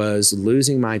I was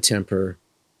losing my temper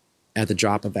at the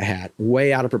drop of a hat,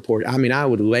 way out of proportion. I mean, I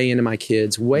would lay into my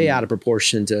kids way out of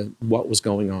proportion to what was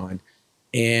going on.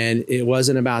 And it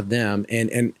wasn't about them.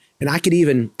 And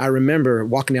I remember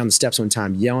walking down the steps one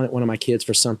time, yelling at one of my kids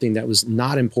for something that was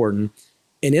not important.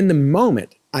 And in the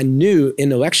moment, I knew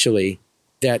intellectually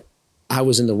that I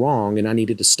was in the wrong and I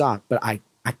needed to stop, but I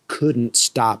couldn't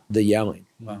stop the yelling.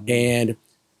 Wow. And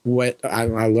what I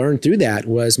learned through that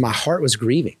was my heart was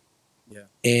grieving. Yeah.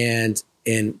 And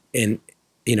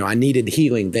I needed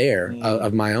healing there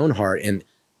of my own heart and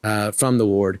from the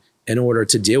Lord in order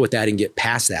to deal with that and get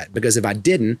past that. Because if I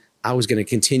didn't, I was going to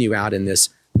continue out in this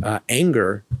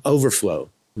anger overflow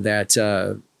that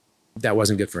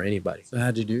wasn't good for anybody. So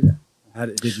how'd you do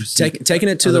that? Did you taking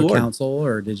it to the Lord counsel,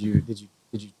 or did you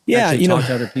actually talk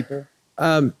to other people?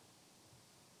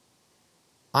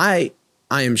 I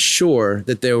am sure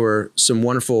that there were some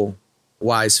wonderful,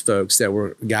 wise folks that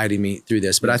were guiding me through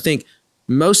this, but I think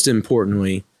most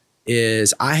importantly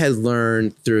is I had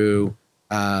learned through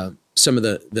some of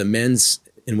the men's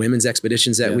and women's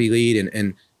expeditions that we lead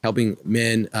and helping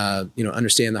men,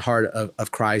 understand the heart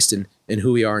of Christ and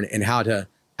who we are and how to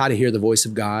hear the voice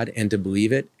of God and to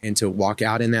believe it and to walk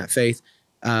out in that faith.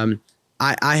 I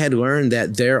had learned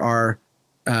that there are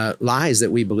lies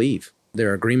that we believe. There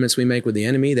are agreements we make with the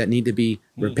enemy that need to be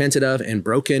repented of and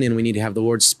broken, and we need to have the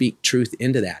Lord speak truth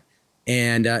into that.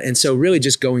 And so really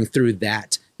just going through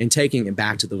that and taking it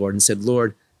back to the Lord and said,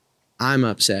 Lord, I'm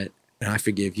upset and I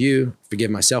forgive you,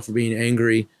 forgive myself for being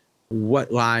angry.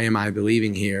 What lie am I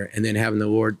believing here? And then having the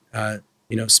Lord,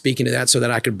 speak into that so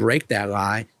that I could break that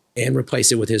lie and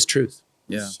replace it with his truth.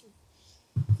 Yeah.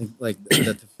 I think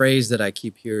the phrase that I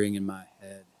keep hearing in my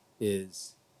head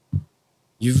is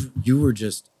you were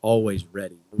just always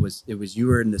ready. It was you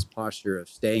were in this posture of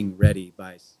staying ready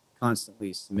by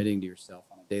constantly submitting to yourself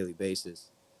on a daily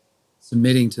basis,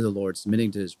 submitting to the Lord,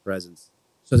 submitting to his presence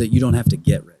so that you don't have to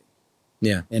get ready.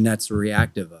 Yeah. And that's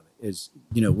reactive of it is,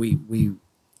 we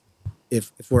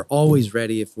if we're always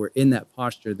ready, if we're in that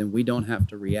posture, then we don't have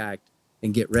to react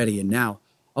and get ready. And now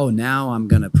I'm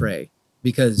going to pray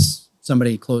because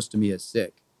somebody close to me is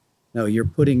sick. No, you're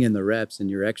putting in the reps and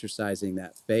you're exercising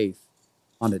that faith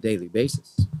on a daily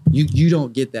basis. You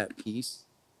don't get that peace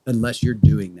unless you're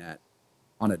doing that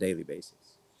on a daily basis.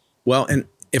 Well, and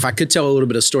if I could tell a little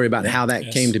bit of story about how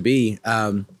that came to be,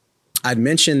 I'd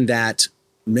mentioned that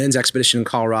men's expedition in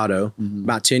Colorado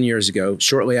about 10 years ago,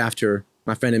 shortly after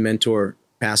my friend and mentor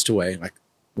passed away, like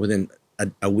within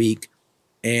a week.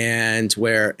 And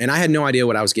I had no idea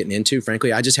what I was getting into,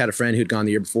 frankly. I just had a friend who'd gone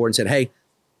the year before and said, hey,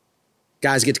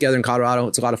 guys, get together in Colorado.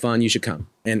 It's a lot of fun. You should come.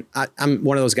 And I'm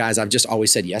one of those guys. I've just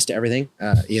always said yes to everything,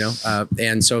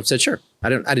 and so I said, sure. I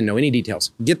didn't know any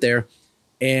details. Get there.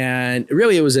 And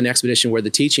really it was an expedition where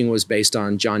the teaching was based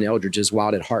on John Eldridge's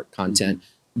Wild at Heart content,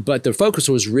 but the focus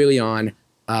was really on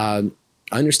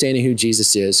understanding who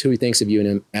Jesus is, who he thinks of you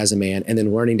and as a man, and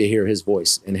then learning to hear his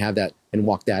voice and have that and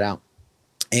walk that out.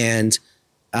 And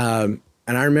I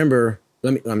remember,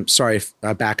 I'm sorry if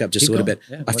I back up just a little bit.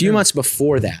 Yeah, a few months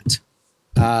before that,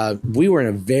 we were in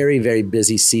a very, very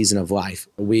busy season of life.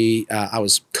 I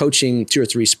was coaching 2 or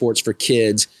 3 sports for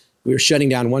kids. We were shutting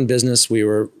down one business. We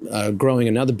were growing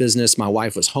another business. My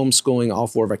wife was homeschooling all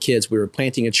 4 of our kids. We were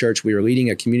planting a church. We were leading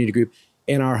a community group.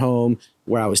 in our home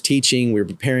where I was teaching. We were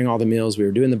preparing all the meals. We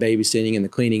were doing the babysitting and the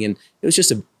cleaning. And it was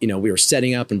just we were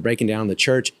setting up and breaking down the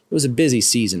church. It was a busy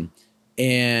season.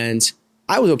 And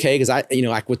I was okay because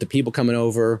like with the people coming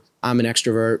over, I'm an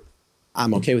extrovert.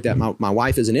 I'm okay with that. My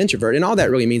wife is an introvert. And all that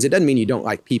really means, it doesn't mean you don't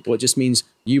like people. It just means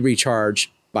you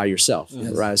recharge by yourself.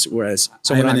 Yes. Whereas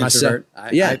someone like myself,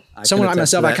 someone like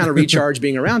myself, I kind of recharge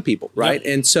being around people. Right.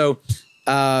 Yep. And so,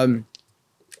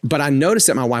 but I noticed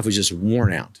that my wife was just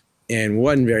worn out and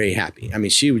wasn't very happy. I mean,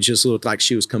 she would just look like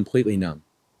she was completely numb.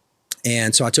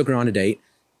 And so I took her on a date,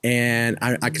 and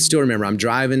I can still remember I'm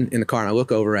driving in the car and I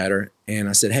look over at her and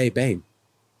I said, "Hey, babe,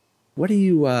 what are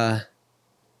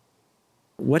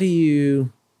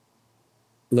you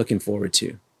looking forward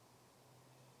to?"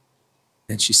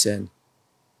 And she said,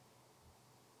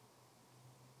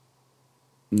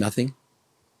 "Nothing."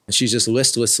 And she's just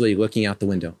listlessly looking out the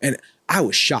window. And I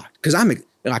was shocked because I'm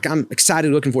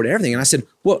excited, looking forward to everything. And I said,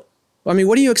 "Well, I mean,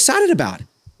 what are you excited about?"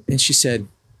 And she said,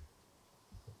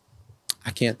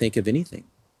 "I can't think of anything."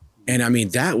 And I mean,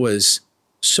 that was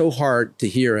so hard to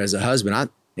hear as a husband. I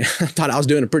thought I was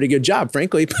doing a pretty good job,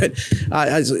 frankly. But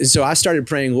so I started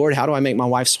praying, "Lord, how do I make my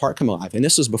wife's heart come alive?" And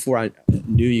this was before I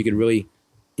knew you could really,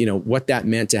 what that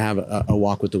meant to have a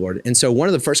walk with the Lord. And so one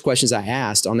of the first questions I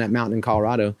asked on that mountain in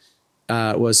Colorado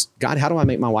was, "God, how do I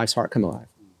make my wife's heart come alive?"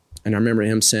 And I remember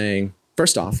him saying,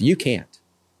 "First off, you can't.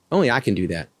 Only I can do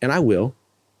that. And I will.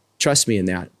 Trust me in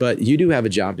that. But you do have a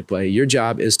job to play. Your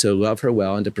job is to love her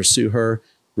well and to pursue her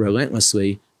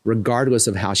relentlessly, regardless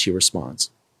of how she responds."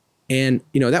 And,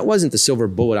 that wasn't the silver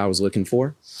bullet I was looking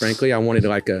for. Frankly, I wanted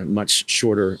like a much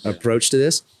shorter approach to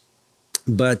this.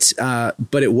 But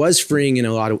it was freeing in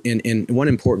in one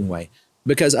important way,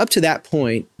 because up to that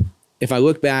point, if I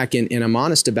look back and I'm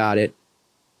honest about it,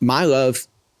 my love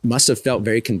must have felt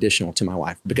very conditional to my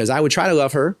wife, because I would try to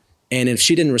love her. And if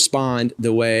she didn't respond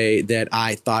the way that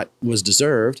I thought was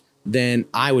deserved, then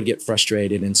I would get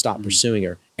frustrated and stop pursuing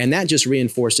her. And that just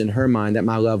reinforced in her mind that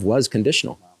my love was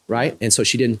conditional, right? And so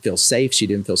she didn't feel safe. She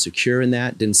didn't feel secure in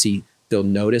that, didn't feel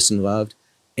noticed and loved.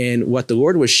 And what the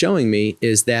Lord was showing me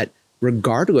is that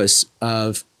regardless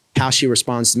of how she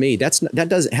responds to me, that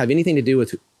doesn't have anything to do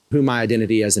with who my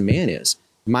identity as a man is.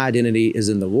 My identity is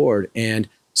in the Lord. And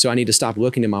so I need to stop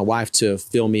looking to my wife to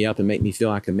fill me up and make me feel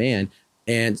like a man.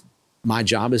 And my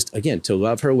job is, again, to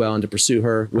love her well and to pursue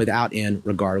her without end,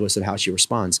 regardless of how she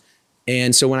responds.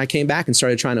 And so when I came back and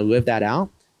started trying to live that out,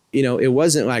 it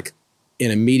wasn't like an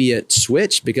immediate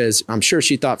switch, because I'm sure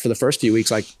she thought for the first few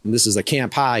weeks, like, this is a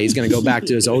camp high. He's going to go back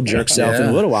to his old jerk self in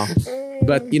a little while.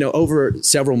 But, over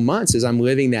several months as I'm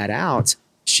living that out,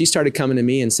 she started coming to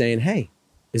me and saying, "Hey,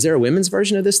 is there a women's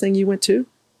version of this thing you went to?"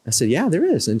 I said, "Yeah, there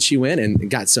is." And she went and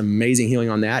got some amazing healing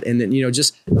on that. And then,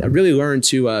 just I really learned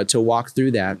to walk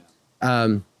through that.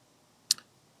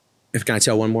 If can I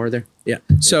tell one more there? Yeah.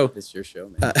 So it's your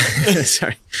show, man.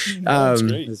 Sorry. That's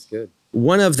great. That's good.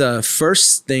 One of the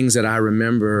first things that I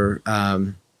remember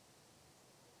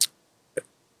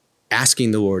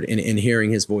asking the Lord and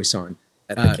hearing his voice on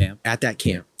at that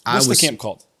camp. What's the camp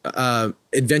called?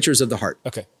 Adventures of the Heart.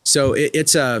 Okay. So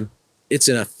it's an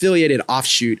affiliated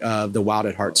offshoot of the Wild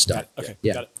at Heart stuff. Okay.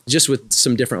 Yeah. Got it. Just with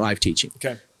some different life teaching.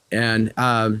 Okay. And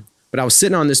but I was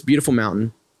sitting on this beautiful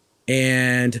mountain,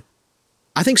 and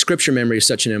I think scripture memory is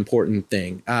such an important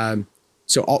thing.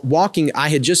 So walking, I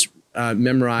had just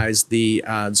memorized the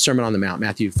Sermon on the Mount,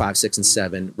 Matthew 5, 6, and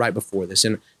 7, right before this.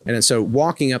 And so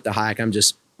walking up the hike, I'm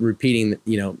just repeating,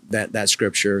 that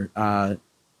scripture. And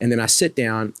then I sit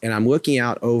down and I'm looking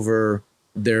out over,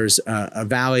 there's a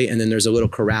valley, and then there's a little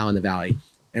corral in the valley.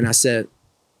 And I said,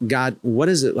 "God, what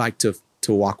is it like to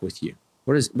walk with you?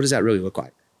 What does that really look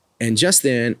like?" And just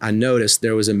then I noticed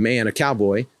there was a man, a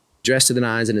cowboy, dressed to the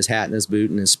nines in his hat and his boot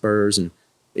and his spurs and,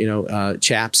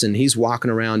 chaps. And he's walking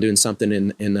around doing something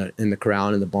in the corral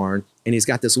and in the barn. And he's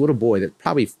got this little boy, that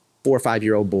probably 4 or 5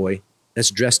 year old boy that's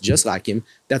dressed just like him,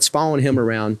 that's following him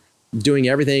around, doing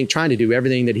everything, trying to do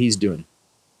everything that he's doing.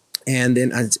 And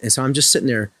so I'm just sitting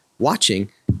there watching,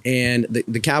 and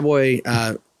the cowboy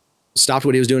stopped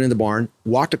what he was doing in the barn,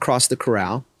 walked across the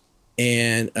corral,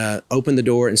 and opened the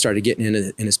door and started getting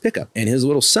in his pickup. And his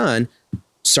little son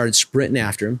started sprinting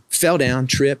after him, fell down,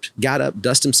 tripped, got up,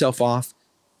 dusted himself off,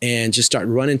 and just started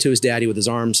running to his daddy with his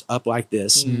arms up like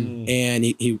this. And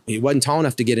he wasn't tall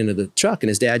enough to get into the truck. And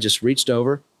his dad just reached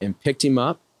over and picked him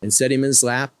up and set him in his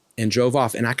lap and drove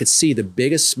off. And I could see the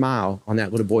biggest smile on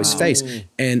that little boy's face.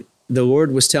 And the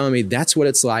Lord was telling me that's what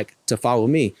it's like to follow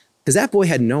me. Because that boy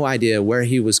had no idea where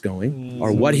he was going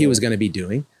or what he was going to be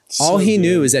doing. All he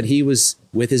knew is that he was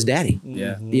with his daddy.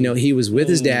 Yeah. He was with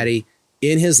his daddy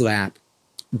in his lap,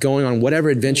 going on whatever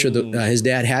adventure his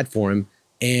dad had for him.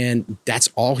 And that's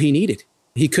all he needed.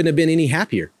 He couldn't have been any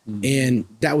happier. And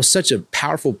that was such a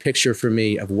powerful picture for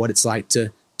me of what it's like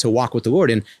to walk with the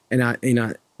Lord.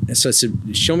 So I said,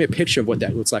 show me a picture of what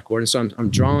that looks like, Lord. And so I'm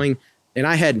drawing, and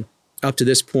I had up to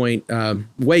this point,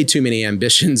 way too many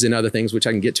ambitions and other things, which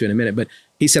I can get to in a minute. But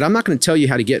he said, I'm not going to tell you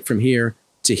how to get from here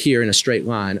to here in a straight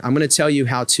line. I'm going to tell you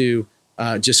how to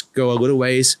just go a little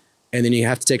ways, and then you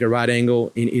have to take a right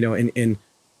angle, and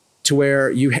to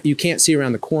where you can't see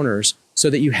around the corners, so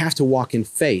that you have to walk in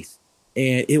faith.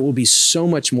 And it will be so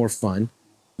much more fun.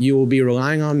 You will be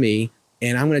relying on me,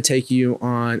 and I'm going to take you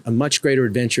on a much greater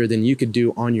adventure than you could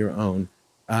do on your own.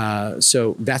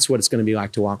 So that's what it's going to be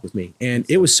like to walk with me. And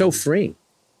it was so freeing.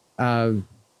 And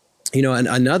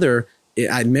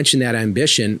I mentioned that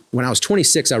ambition. When I was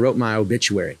 26, I wrote my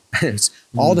obituary. It's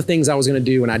all the things I was going to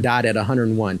do when I died at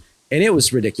 101. And it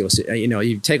was ridiculous.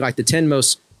 You take like the 10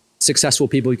 most successful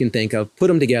people you can think of, put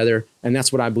them together, and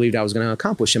that's what I believed I was going to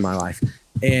accomplish in my life.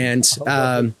 And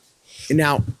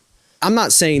now, I'm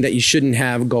not saying that you shouldn't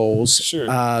have goals, sure.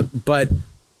 But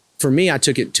for me, I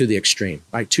took it to the extreme,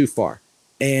 like too far.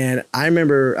 And I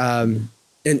remember,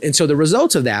 and so the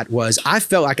results of that was I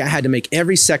felt like I had to make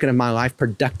every second of my life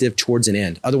productive towards an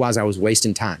end. Otherwise, I was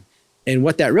wasting time. And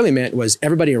what that really meant was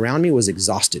everybody around me was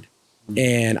exhausted.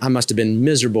 And I must have been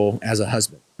miserable as a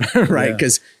husband, right?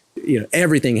 Because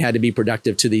everything had to be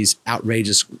productive to these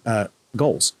outrageous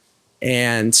goals.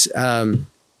 And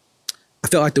I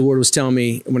felt like the Lord was telling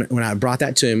me when I brought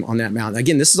that to him on that mountain.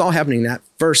 Again, this is all happening that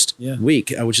first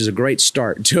week, which is a great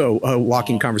start to a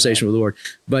walking conversation with the Lord.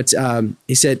 But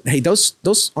he said, hey,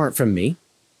 those aren't from me.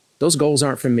 Those goals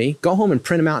aren't from me. Go home and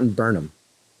print them out and burn them.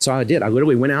 So I did. I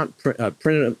literally went out,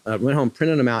 went home,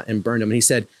 printed them out and burned them. And he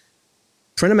said,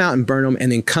 print them out and burn them,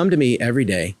 and then come to me every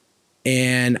day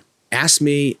and ask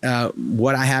me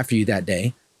what I have for you that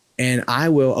day. And I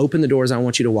will open the doors I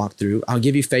want you to walk through. I'll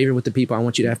give you favor with the people I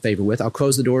want you to have favor with. I'll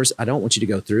close the doors I don't want you to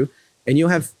go through, and you'll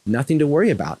have nothing to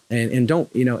worry about. And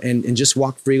don't, and just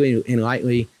walk freely and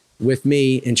lightly with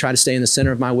me and try to stay in the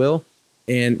center of my will.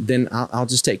 And then I'll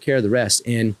just take care of the rest.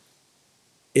 And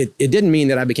it didn't mean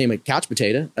that I became a couch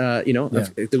potato.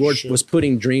 If the Lord was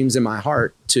putting dreams in my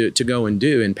heart to go and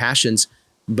do, and passions,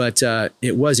 but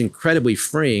it was incredibly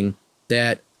freeing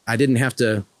that I didn't have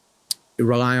to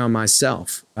rely on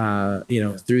myself,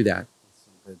 through that.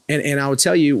 And I would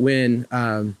tell you when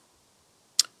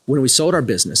we sold our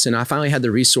business and I finally had the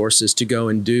resources to go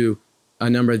and do a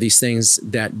number of these things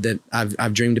that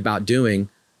I've dreamed about doing,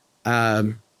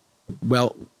 half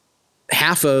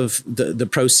of the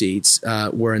proceeds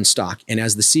were in stock. And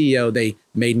as the CEO, they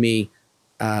made me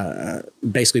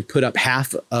basically put up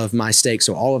half of my stake.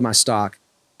 So all of my stock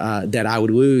that I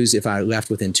would lose if I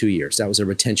left within 2 years. That was a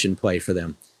retention play for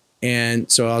them. And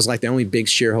so I was like the only big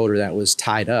shareholder that was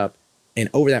tied up.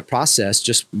 And over that process,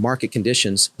 just market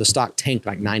conditions, the stock tanked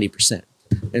like 90%.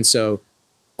 And so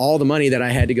all the money that I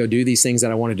had to go do these things that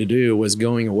I wanted to do was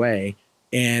going away.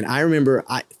 And I remember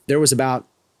there was about,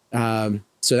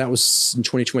 so that was in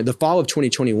 2020, the fall of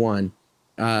 2021,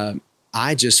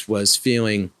 I just was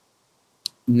feeling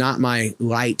not my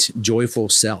light, joyful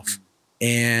self.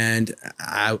 And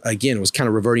I, again, was kind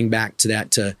of reverting back to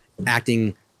that, to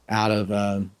acting out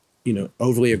of,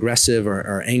 overly aggressive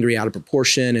or angry out of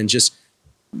proportion and just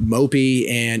mopey.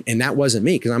 And that wasn't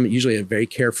me, because I'm usually a very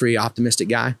carefree, optimistic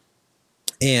guy.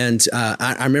 And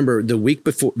I remember the week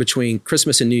between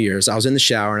Christmas and New Year's, I was in the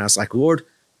shower and I was like, Lord,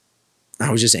 I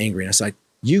was just angry. And I was like,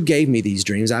 you gave me these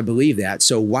dreams. I believe that.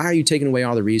 So why are you taking away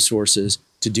all the resources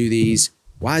to do these?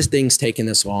 Why is things taking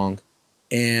this long?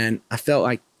 And I felt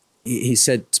like he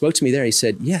spoke to me there. He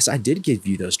said, yes, I did give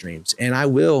you those dreams and I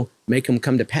will make them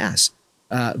come to pass.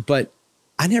 But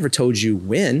I never told you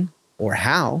when or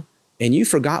how. And you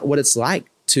forgot what it's like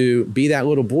to be that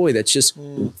little boy that's just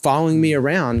following me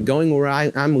around, going where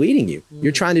I'm leading you.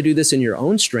 You're trying to do this in your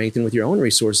own strength and with your own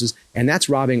resources, and that's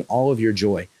robbing all of your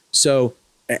joy. So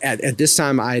at this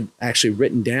time, I'd actually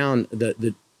written down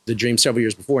the dream several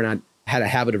years before, and I had a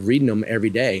habit of reading them every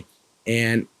day.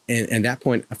 And at that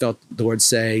point, I felt the Lord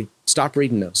say, stop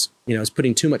reading those. It's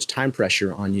putting too much time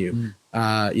pressure on you,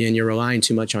 and you're relying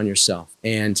too much on yourself.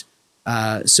 And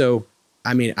so,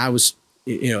 I was,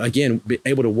 again,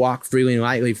 able to walk freely and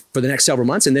lightly for the next several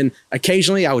months. And then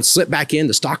occasionally I would slip back in,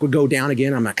 the stock would go down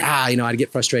again. I'm like, I'd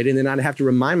get frustrated. And then I'd have to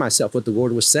remind myself what the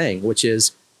Lord was saying, which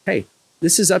is, hey,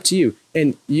 this is up to you.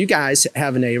 And you guys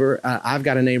have a neighbor. I've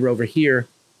got a neighbor over here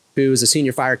who is a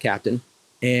senior fire captain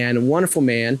and a wonderful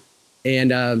man.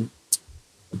 And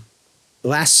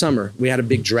last summer we had a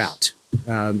big drought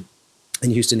in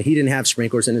Houston. He didn't have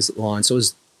sprinklers in his lawn, so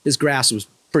his grass was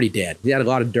pretty dead. He had a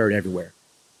lot of dirt everywhere.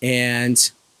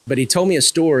 But But he told me a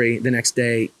story the next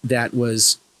day that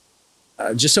was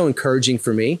just so encouraging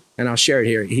for me, and I'll share it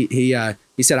here.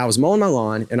 He said, I was mowing my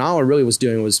lawn, and all I really was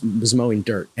doing was mowing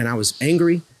dirt, and I was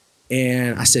angry,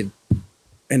 and I said,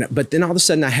 but then all of a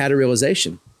sudden I had a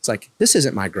realization. It's like, this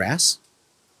isn't my grass.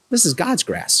 This is God's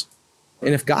grass.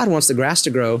 And if God wants the grass to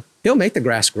grow, he'll make the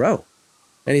grass grow.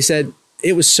 And he said,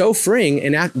 it was so freeing.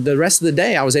 And the rest of the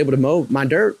day, I was able to mow my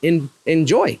dirt in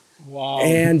joy. Wow.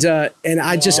 And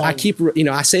I keep,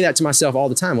 I say that to myself all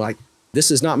the time. Like,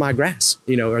 this is not my grass,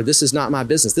 or this is not my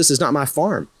business. This is not my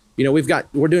farm.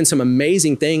 We're doing some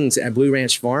amazing things at Blue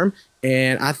Ranch Farm.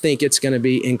 And I think it's going to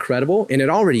be incredible. And it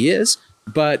already is,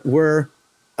 but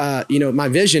my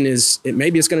vision is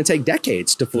maybe it's going to take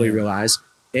decades to fully realize.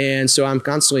 And so I'm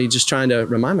constantly just trying to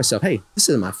remind myself, hey, this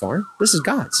isn't my farm. This is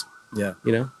God's. Yeah.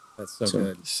 That's so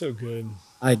good. So good.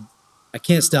 I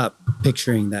can't stop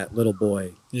picturing that little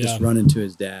boy just running to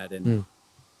his dad. And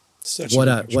what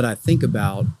I think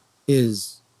about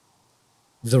is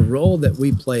the role that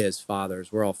we play as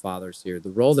fathers. We're all fathers here.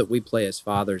 The role that we play as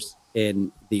fathers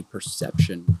in the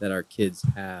perception that our kids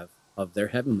have of their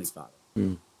heavenly Father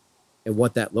and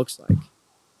what that looks like.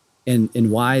 And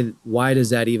why does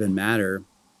that even matter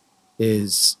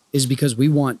is because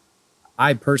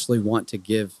I personally want to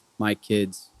give my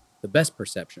kids the best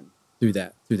perception through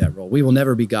that role. We will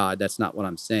never be God. That's not what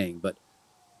I'm saying. But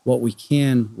what we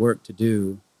can work to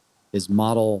do is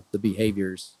model the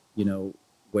behaviors,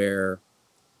 where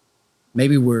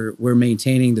maybe we're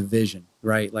maintaining the vision,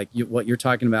 right? Like what you're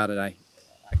talking about, and I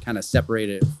kind of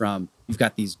separated it from, you've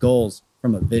got these goals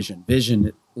from a vision.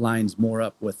 Vision lines more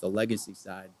up with the legacy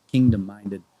side,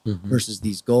 kingdom-minded, versus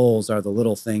these goals are the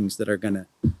little things that are going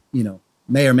to,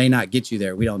 may or may not get you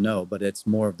there. We don't know, but it's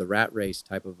more of the rat race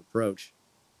type of approach.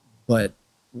 But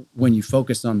when you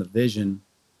focus on the vision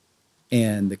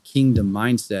and the kingdom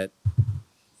mindset,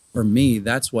 for me,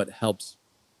 that's what helps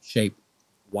shape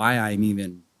why I'm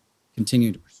even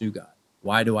continuing to pursue God.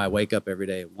 Why do I wake up every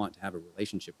day and want to have a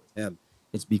relationship with him?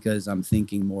 It's because I'm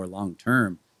thinking more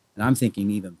long-term, and I'm thinking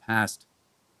even past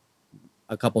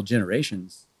a couple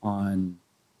generations on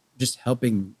just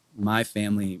helping my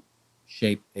family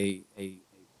shape a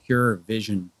pure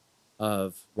vision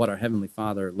of what our Heavenly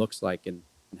Father looks like and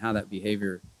how that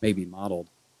behavior may be modeled.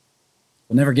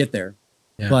 We'll never get there,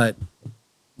 but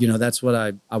that's what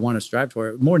I want to strive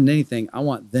for. More than anything, I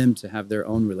want them to have their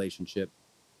own relationship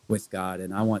with God,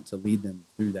 and I want to lead them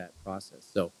through that process.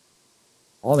 So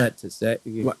all that to say,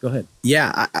 go ahead.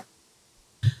 Yeah.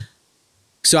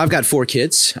 So I've got 4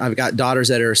 kids. I've got daughters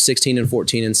that are 16 and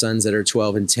 14 and sons that are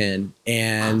 12 and 10.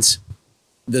 And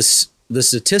the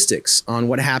statistics on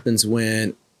what happens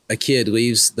when a kid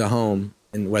leaves the home,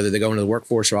 and whether they go into the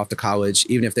workforce or off to college,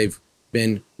 even if they've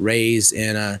been raised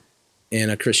in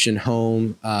a Christian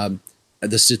home,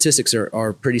 the statistics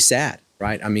are pretty sad,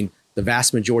 right? I mean, the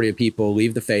vast majority of people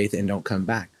leave the faith and don't come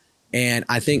back. And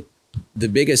I think the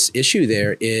biggest issue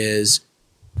there is,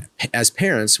 as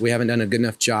parents, we haven't done a good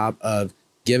enough job of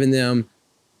giving them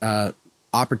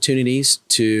opportunities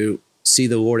to see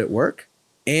the Lord at work,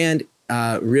 and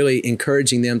really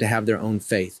encouraging them to have their own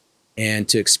faith and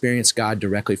to experience God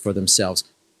directly for themselves.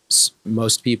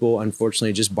 Most people,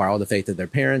 unfortunately, just borrow the faith of their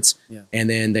parents, and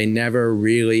then they never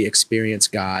really experience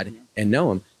God and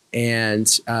know him. And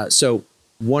so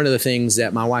one of the things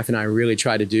that my wife and I really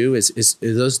try to do is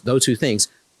those two things,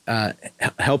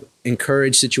 help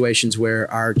encourage situations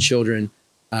where our children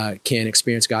can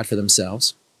experience God for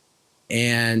themselves,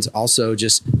 and also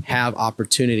just have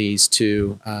opportunities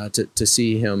to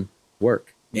see him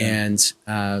work. And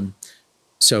I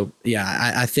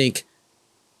think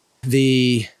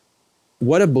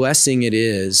what a blessing it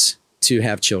is to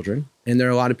have children. And there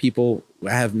are a lot of people,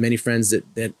 I have many friends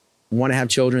that want to have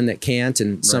children that can't,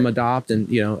 and some adopt,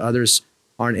 and others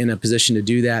aren't in a position to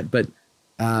do that. But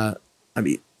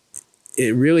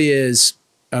it really is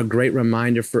a great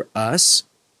reminder for us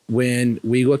when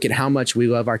we look at how much we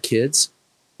love our kids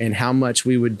and how much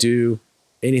we would do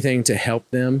anything to help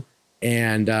them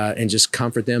and just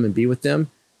comfort them and be with them.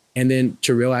 And then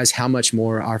to realize how much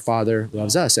more our Father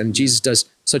loves us. And Jesus does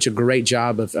such a great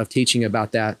job of teaching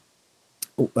about that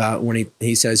when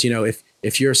he says,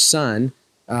 if your son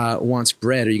wants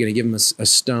bread, are you going to give him a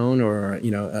stone or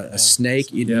a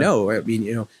snake? No. I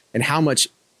mean, and how much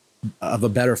of a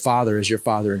better father is your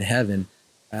Father in heaven?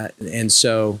 And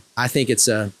so I think it's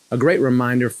a great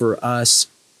reminder for us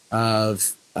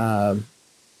of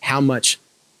how much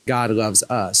God loves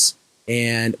us,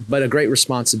 but a great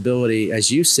responsibility,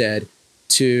 as you said,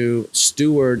 to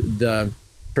steward the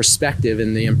perspective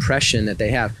and the impression that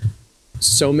they have.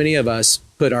 So many of us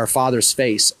put our Father's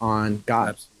face on God.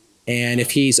 Absolutely. And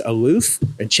if he's aloof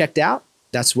and checked out,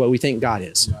 that's what we think God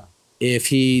is. Yeah. If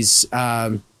he's,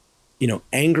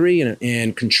 angry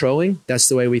and controlling, that's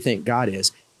the way we think God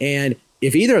is. And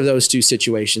if either of those two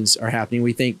situations are happening,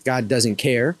 we think God doesn't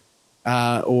care,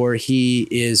 or he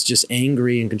is just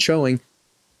angry and controlling.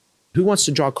 Who wants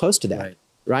to draw close to that?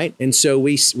 Right. And so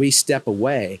we step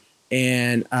away.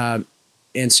 And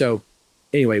so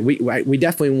anyway, we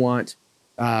definitely want,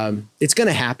 it's going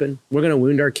to happen. We're going to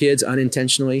wound our kids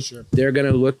unintentionally. Sure. They're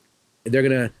going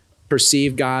to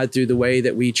perceive God through the way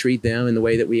that we treat them and the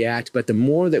way that we act. But the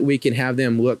more that we can have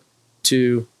them look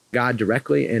to God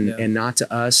directly and not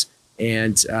to us,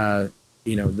 and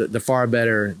the far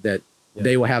better that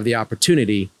they will have the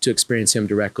opportunity to experience him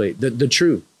directly, the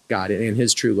true God and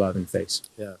his true love and face.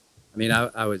 Yeah. I mean,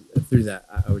 I was through that.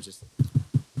 I was just,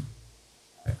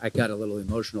 I got a little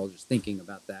emotional just thinking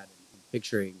about that and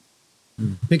picturing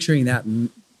that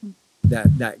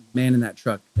man in that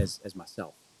truck as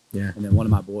myself. Yeah. And then one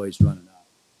of my boys running up.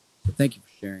 So thank you for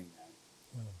sharing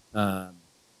that.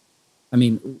 I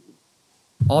mean,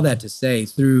 all that to say,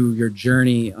 through your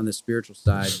journey on the spiritual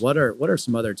side, what are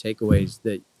some other takeaways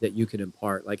that you could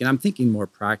impart? Like, and I'm thinking more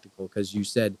practical, because you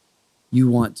said you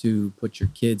want to put your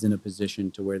kids in a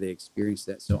position to where they experience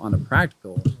that. So on a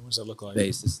practical what does that look like?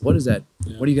 basis, what is that?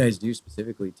 Yeah. What do you guys do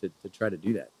specifically to try to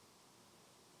do that?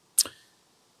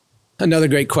 Another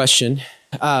great question.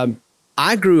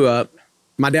 I grew up,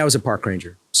 my dad was a park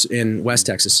ranger in West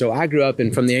Texas. So I grew up,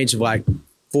 and from the age of like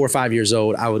 4 or 5 years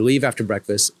old, I would leave after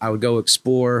breakfast. I would go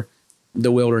explore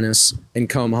the wilderness and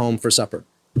come home for supper.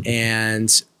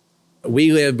 And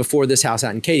we lived, before this house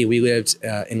out in Katy, we lived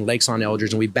in Lakes on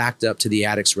Eldridge, and we backed up to the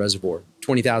Addicks Reservoir,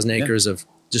 20,000 acres of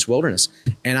just wilderness.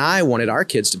 And I wanted our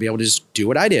kids to be able to just do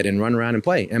what I did and run around and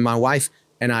play. And my wife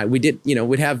and I, we'd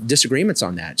have disagreements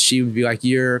on that. She would be like,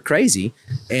 "You're crazy."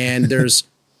 And there's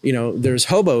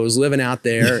hobos living out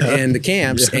there in the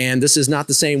camps, and this is not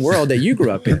the same world that you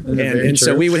grew up in. And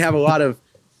so we would have a lot of,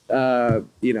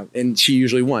 and she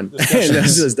usually won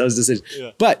those decisions.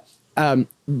 Yeah. But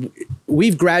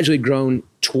we've gradually grown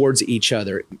towards each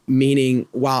other, meaning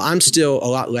while I'm still a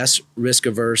lot less risk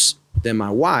averse than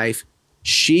my wife,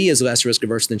 she is less risk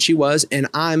averse than she was. And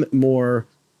I'm more,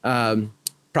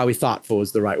 probably thoughtful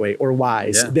is the right way, or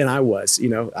wise than I was.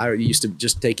 I used to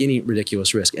just take any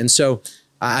ridiculous risk. And so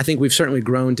I think we've certainly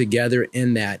grown together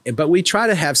in that. But we try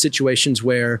to have situations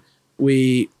where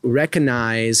we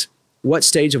recognize what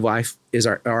stage of life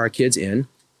are our kids in,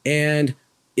 and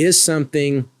is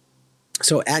something.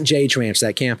 So at JH Ranch,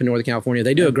 that camp in Northern California,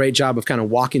 they do a great job of kind of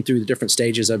walking through the different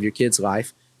stages of your kid's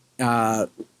life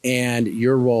and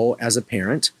your role as a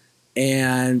parent.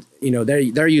 And,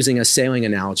 they're using a sailing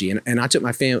analogy. And I took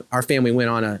our family went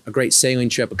on a great sailing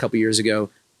trip a couple years ago,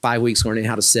 5 weeks learning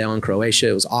how to sail in Croatia.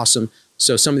 It was awesome.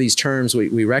 So some of these terms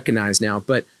we recognize now,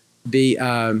 but the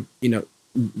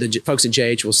folks at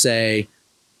JH will say,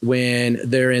 when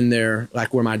they're in there,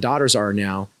 like where my daughters are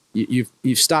now, you've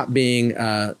stopped being,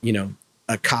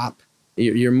 a cop.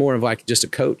 You're more of like just a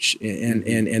coach and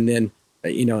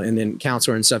then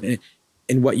counselor and stuff.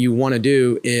 And what you want to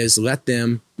do is let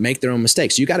them make their own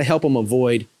mistakes. You got to help them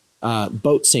avoid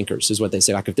boat sinkers, is what they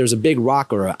say. Like if there's a big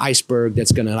rock or an iceberg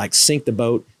that's going to like sink the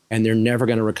boat and they're never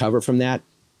going to recover from that,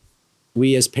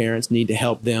 we as parents need to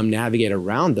help them navigate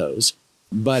around those.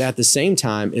 But at the same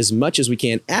time, as much as we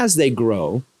can, as they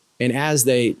grow and as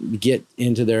they get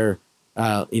into their,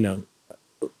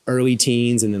 early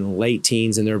teens and then late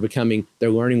teens, and they're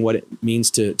learning what it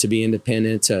means to be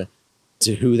independent, to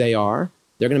who they are.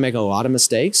 They're going to make a lot of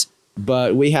mistakes,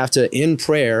 but we have to, in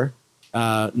prayer,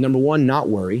 number one, not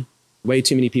worry. Way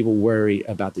too many people worry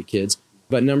about their kids.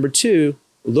 But number two,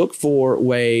 look for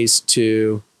ways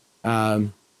to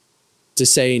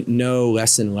say no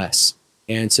less and less,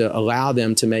 and to allow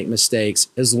them to make mistakes,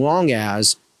 as long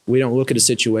as we don't look at a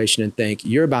situation and think,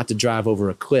 you're about to drive over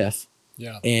a cliff.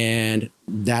 Yeah. And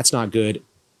that's not good.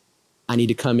 I need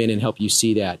to come in and help you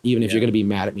see that, even if you're going to be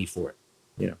mad at me for it.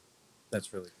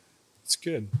 That's really good. That's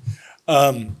good.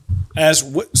 As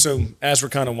we're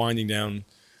kind of winding down,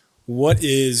 what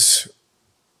is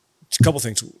a couple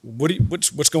things?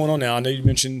 What's going on now? I know you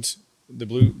mentioned the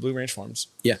Blue Ranch Farms.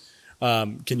 Yeah.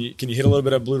 Can you hit a little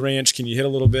bit of Blue Ranch? Can you hit a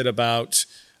little bit about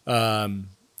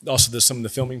also some of the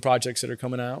filming projects that are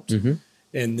coming out? Mm-hmm.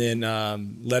 And then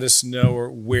let us know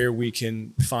where we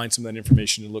can find some of that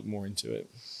information to look more into it.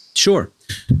 Sure.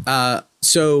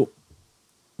 So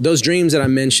those dreams that I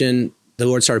mentioned, the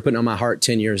Lord started putting on my heart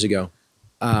 10 years ago.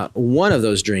 One of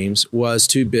those dreams was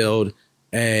to build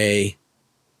a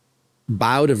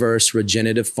biodiverse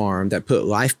regenerative farm that put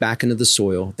life back into the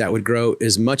soil, that would grow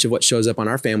as much of what shows up on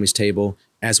our family's table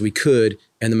as we could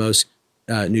in the most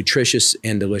nutritious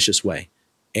and delicious way.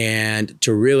 and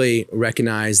to really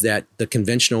recognize that the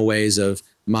conventional ways of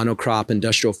monocrop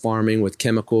industrial farming with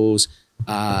chemicals,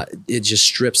 it just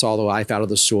strips all the life out of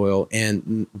the soil.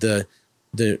 And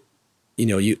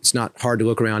it's not hard to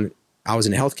look around. I was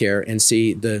in healthcare and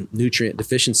see the nutrient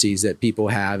deficiencies that people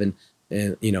have, and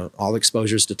all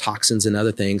exposures to toxins and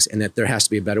other things, and that there has to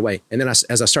be a better way. And then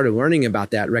as I started learning about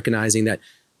that, recognizing that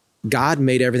God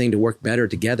made everything to work better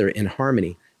together in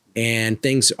harmony, and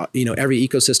things, every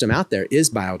ecosystem out there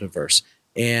is biodiverse,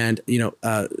 and,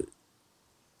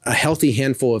 a healthy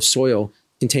handful of soil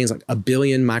contains like 1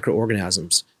 billion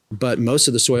microorganisms. But most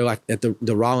of the soil, like at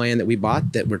the raw land that we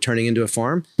bought that we're turning into a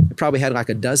farm, it probably had like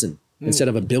a dozen instead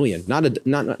of 1 billion, not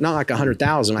like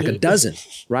 100,000, like a dozen,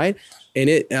 right? And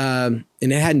it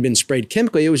hadn't been sprayed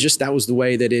chemically. It was just, that was the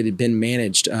way that it had been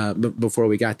managed before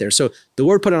we got there. So the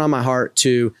Lord put it on my heart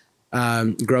to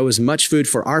grow as much food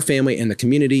for our family and the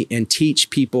community, and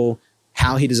teach people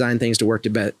how He designed things to work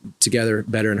together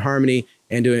better in harmony,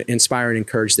 and to inspire and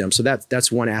encourage them. So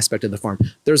that's one aspect of the farm.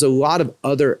 There's a lot of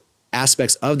other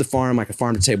aspects of the farm, like a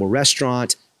farm-to-table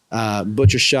restaurant,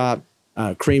 butcher shop,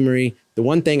 creamery. The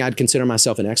one thing I'd consider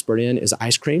myself an expert in is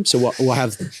ice cream. So we'll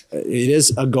have, it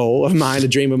is a goal of mine, a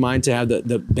dream of mine, to have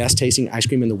the best tasting ice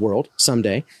cream in the world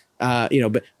someday. But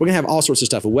we're gonna have all sorts of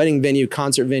stuff: a wedding venue,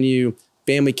 concert venue,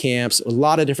 family camps, a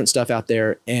lot of different stuff out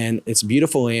there. And it's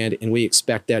beautiful land, and we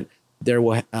expect that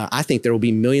I think there will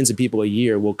be millions of people a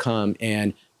year will come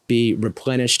and be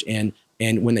replenished. And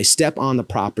when they step on the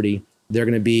property, they're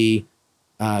going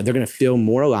to feel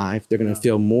more alive. They're going to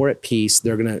feel more at peace.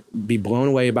 They're going to be blown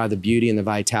away by the beauty and the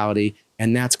vitality.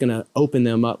 And that's going to open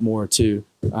them up more to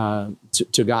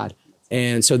God.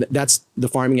 And so that's the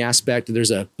farming aspect.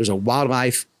 There's a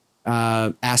wildlife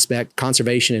aspect,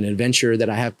 conservation and adventure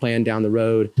that I have planned down the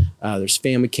road. There's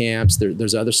family camps.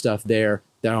 There's other stuff there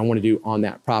that I want to do on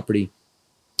that property.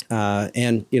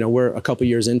 And we're a couple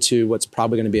years into what's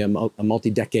probably going to be a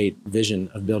multi-decade vision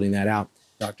of building that out.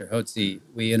 Dr. Hotze,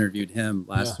 we interviewed him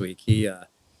last week. He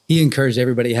encouraged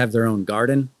everybody to have their own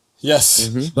garden. Yes.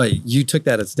 Mm-hmm. But you took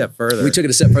that a step further. We took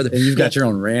it a step further. And you've got your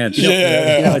own ranch.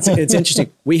 It's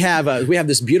interesting. We have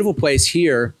this beautiful place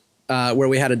here where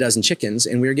we had a dozen chickens,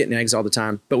 and we were getting eggs all the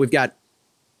time. But we've got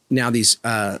now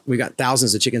we got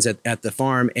thousands of chickens at the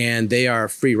farm, and they are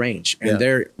free range, and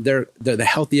they're the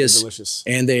healthiest, delicious,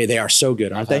 and they are so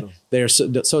good, aren't they? They are so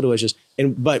delicious.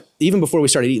 But even before we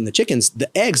started eating the chickens,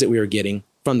 the eggs that we were getting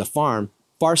from the farm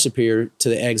far superior to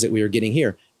the eggs that we were getting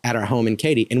here at our home in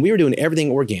Katy, and we were doing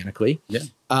everything organically. Yeah.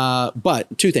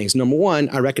 But two things. Number one,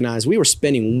 I recognized we were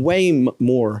spending way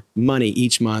more money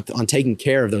each month on taking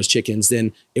care of those chickens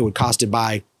than it would cost to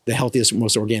buy the healthiest,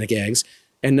 most organic eggs.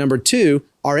 And number two,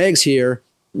 our eggs here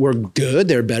were good.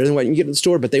 They're better than what you can get at the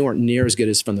store, but they weren't near as good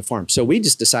as from the farm. So we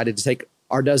just decided to take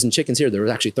our dozen chickens here. There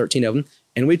was actually 13 of them.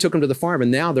 And we took them to the farm,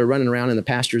 and now they're running around in the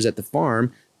pastures at the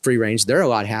farm, free range. They're a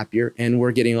lot happier, and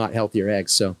we're getting a lot healthier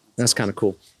eggs. So that's kind of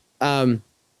cool.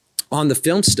 On the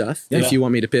film stuff, if you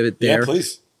want me to pivot there. Yeah,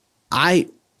 please. I,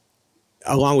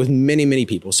 along with many, many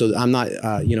people, so I'm not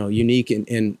unique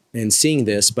in seeing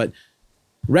this, but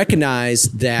recognize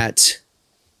that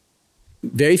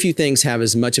very few things have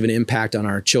as much of an impact on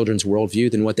our children's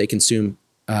worldview than what they consume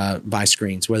by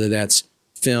screens, whether that's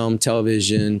film,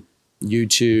 television,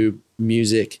 YouTube,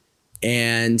 music.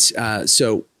 And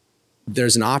so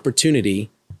there's an opportunity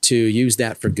to use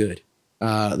that for good.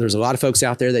 There's a lot of folks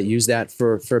out there that use that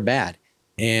for bad,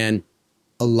 and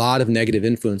a lot of negative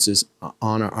influences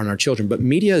on our children. But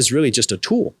media is really just a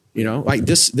tool, like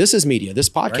this is media, this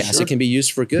podcast, right, sure. It can be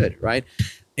used for good, right?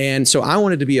 And so I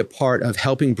wanted to be a part of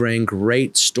helping bring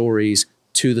great stories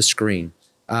to the screen.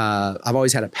 I've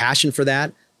always had a passion for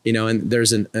that, and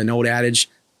there's an old adage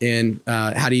in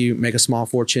how do you make a small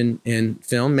fortune in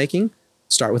filmmaking?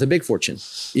 Start with a big fortune,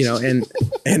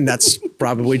 and that's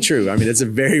probably true. I mean, it's a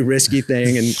very risky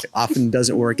thing and often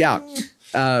doesn't work out.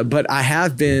 But I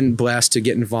have been blessed to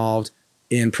get involved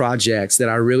in projects that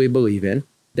I really believe in,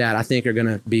 that I think are going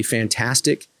to be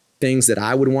fantastic, things that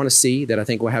I would want to see, that I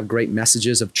think will have great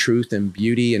messages of truth and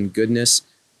beauty and goodness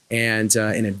and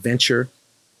adventure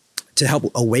to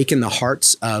help awaken the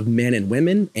hearts of men and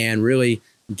women and really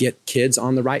get kids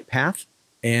on the right path.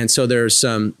 And so there's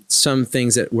some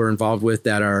things that we're involved with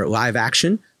that are live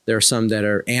action. There are some that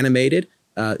are animated.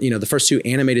 The first two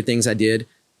animated things I did,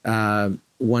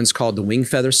 one's called The Wing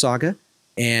Feather Saga,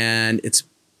 and it's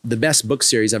the best book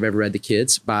series I've ever read to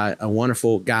kids by a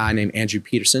wonderful guy named Andrew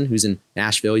Peterson, who's in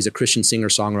Nashville. He's a Christian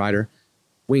singer-songwriter.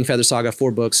 Wing Feather Saga,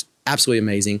 4 books, absolutely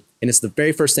amazing. And it's the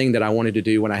very first thing that I wanted to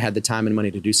do when I had the time and money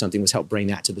to do something, was help bring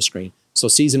that to the screen. So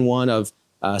season 1 of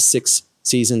 6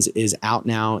 seasons is out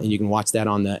now, and you can watch that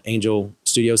on the Angel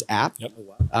Studios app. Yep.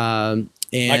 And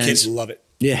my kids love it.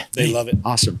 Yeah, they love it.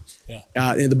 Awesome. Yeah.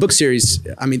 And the book series,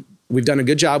 I mean, we've done a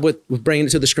good job with bringing it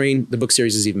to the screen. The book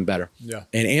series is even better. Yeah.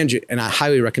 And Andrew, and I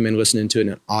highly recommend listening to it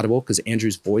in Audible because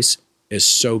Andrew's voice is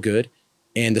so good.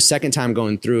 And the second time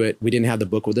going through it, we didn't have the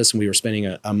book with us, and we were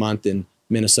spending a month in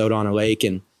Minnesota on a lake,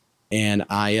 and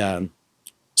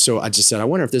so I just said, I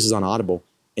wonder if this is on Audible.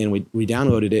 And we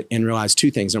downloaded it and realized two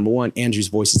things. Number one, Andrew's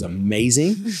voice is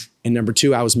amazing. And number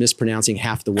two, I was mispronouncing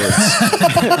half the words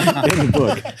in the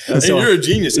book. So you're a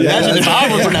genius. Imagine if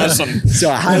I would pronounce something.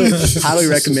 So I highly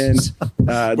recommend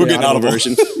the Audible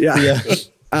version. Yeah.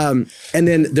 And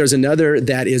then there's another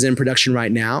that is in production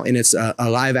right now. And it's a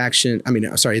live action.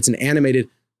 It's an animated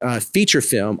feature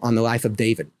film on the life of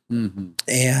David. Mm-hmm.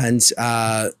 And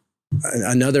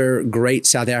another great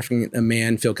South African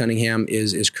man, Phil Cunningham,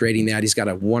 is creating that. He's got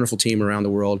a wonderful team around the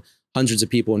world, hundreds of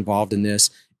people involved in this.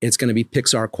 It's going to be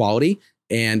Pixar quality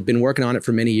and been working on it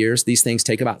for many years. These things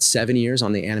take about 7 years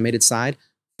on the animated side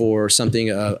for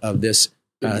something of this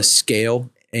scale.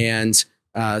 And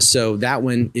so that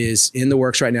one is in the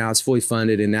works right now. It's fully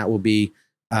funded, and that will be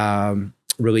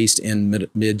released in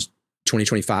mid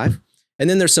 2025. And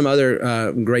then there's some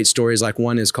other great stories. Like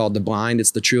one is called The Blind.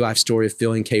 It's the true life story of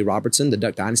Phil and Kay Robertson, the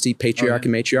Duck Dynasty patriarch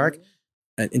and matriarch,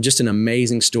 and just an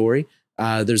amazing story.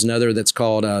 There's another that's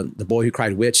called The Boy Who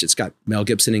Cried Witch. It's got Mel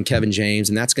Gibson and Kevin James,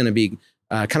 and that's going to be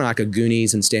kind of like a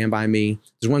Goonies and Stand By Me.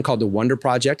 There's one called The Wonder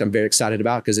Project I'm very excited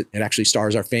about because it actually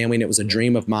stars our family, and it was a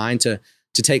dream of mine to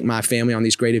take my family on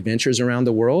these great adventures around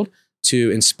the world to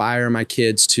inspire my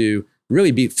kids to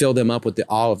really fill them up with the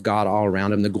awe of God all around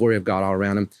them, the glory of God all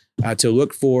around them. To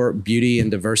look for beauty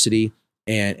and diversity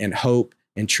and hope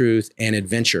and truth and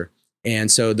adventure.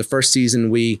 And so the first season,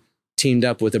 we teamed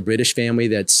up with a British family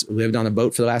that's lived on a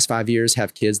boat for the last 5 years,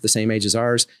 have kids the same age as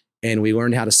ours. And we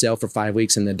learned how to sail for 5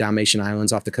 weeks in the Dalmatian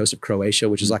Islands off the coast of Croatia,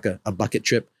 which is like a bucket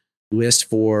trip list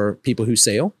for people who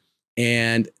sail.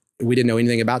 And we didn't know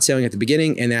anything about sailing at the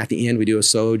beginning. And then at the end, we do a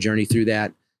solo journey through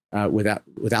that.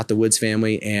 Without the Woods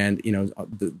family and,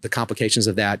 the complications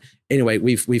of that. Anyway,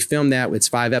 we've filmed that. It's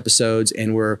 5 episodes,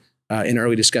 and we're in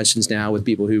early discussions now with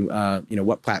people who,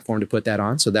 what platform to put that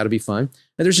on. So that'll be fun.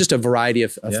 And there's just a variety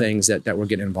of things that we're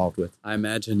getting involved with. I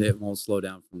imagine it won't slow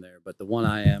down from there. But the one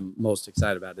I am most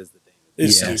excited about is the David.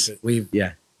 It's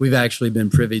stupid. We've actually been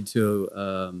privy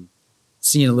to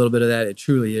seeing a little bit of that. It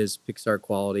truly is Pixar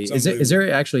quality. Is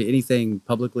there actually anything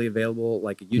publicly available,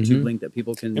 like a YouTube link that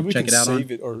people can check it out on?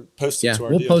 Save it or post it to our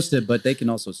We'll deal. post it, but they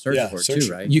can also search for it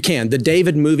too, right? You can.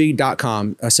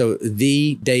 TheDavidMovie.com. So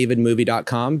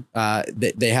TheDavidMovie.com.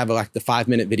 They have like the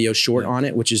 5-minute video short on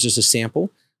it, which is just a sample.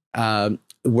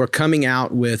 We're coming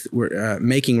out with, we're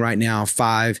making right now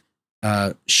 5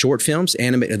 short films,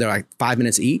 animated. They're like 5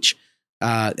 minutes each.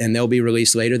 And they'll be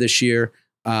released later this year.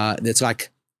 It's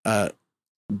like,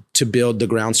 to build the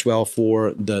groundswell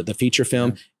for the feature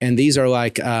film. And these are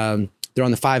like, they're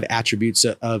on the 5 attributes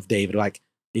of David, like,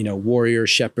 warrior,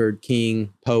 shepherd,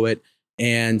 king, poet.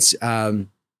 And so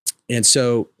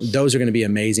those are going to be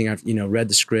amazing. I've, read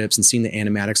the scripts and seen the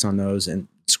animatics on those, and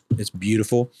it's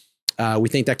beautiful. We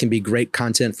think that can be great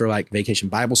content for like vacation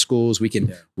Bible schools. We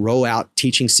can roll out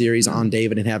teaching series on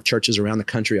David and have churches around the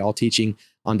country all teaching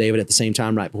on David at the same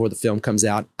time, right before the film comes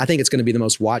out. I think it's going to be the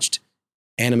most watched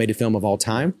animated film of all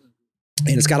time.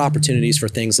 And it's got opportunities for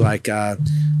things like to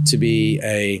be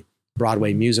a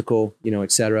Broadway musical,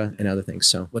 et cetera, and other things.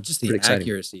 So, well, just the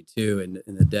accuracy too, and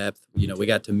the depth. We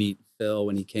got to meet Phil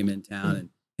when he came in town, and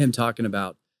him talking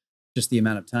about just the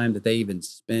amount of time that they even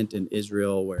spent in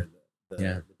Israel, where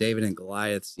the David and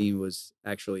Goliath scene was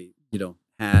actually,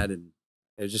 had, and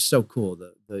it was just so cool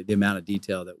the amount of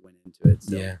detail that went into it.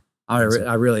 So I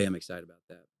really am excited about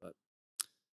that, but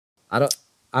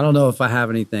I don't know if I have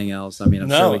anything else. I mean, I'm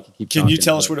sure we could keep talking. Can you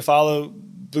tell us where to follow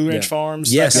Blue Ranch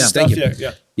Farms? Yes, thank you.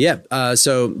 Yeah.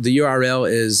 So the URL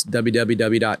is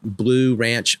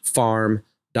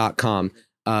www.blueranchfarm.com.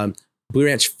 Blue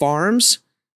Ranch Farms,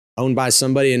 owned by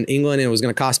somebody in England, and it was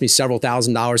going to cost me several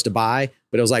 $1,000s to buy,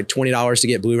 but it was like $20 to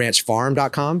get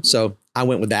blueranchfarm.com. So I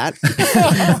went with that.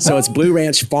 So it's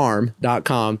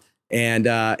blueranchfarm.com, and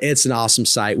it's an awesome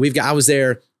site. I was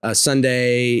there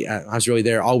Sunday. I was really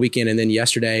there all weekend, and then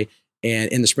yesterday.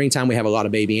 And in the springtime, we have a lot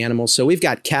of baby animals. So we've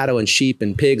got cattle and sheep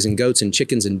and pigs and goats and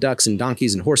chickens and ducks and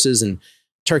donkeys and horses and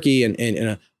turkey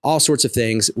and all sorts of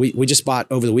things. We just bought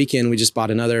over the weekend. We just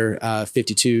bought another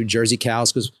 52 Jersey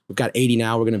cows because we've got 80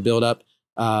 now. We're going to build up,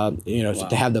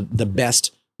 to have the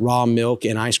best raw milk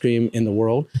and ice cream in the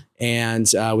world.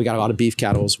 And we got a lot of beef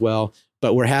cattle as well.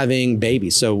 But we're having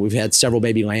babies. So we've had several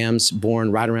baby lambs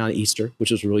born right around Easter, which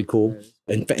was really cool,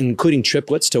 including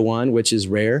triplets to one, which is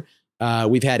rare.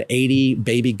 We've had 80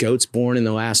 baby goats born in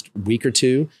the last week or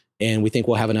two, and we think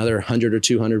we'll have another 100 or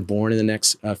 200 born in the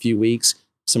next few weeks.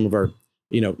 Some of our,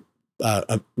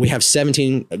 we have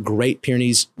 17 Great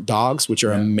Pyrenees dogs, which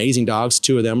are amazing dogs.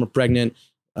 2 of them are pregnant.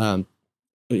 I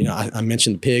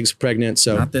mentioned the pigs pregnant.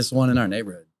 So not this one in our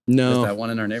neighborhood. No, just that one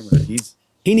in our neighborhood.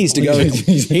 He needs to go.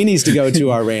 He needs to go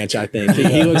to our ranch. I think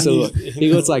he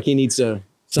looks like he needs to.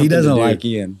 He doesn't like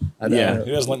Ian. He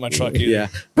doesn't like my truck either. Yeah,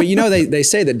 but they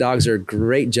say that dogs are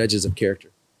great judges of character.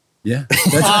 Yeah, hey,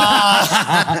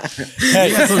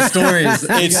 some stories.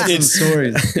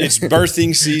 It's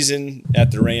birthing season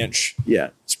at the ranch.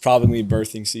 Yeah, it's probably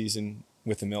birthing season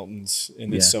with the Meltons,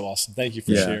 and it's so awesome. Thank you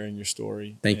for sharing your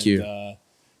story. Thank you.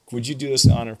 Would you do us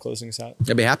an honor of closing us out?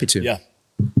 I'd be happy to. Yeah.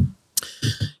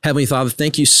 Heavenly Father,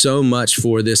 thank you so much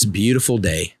for this beautiful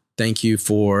day. Thank you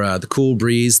for the cool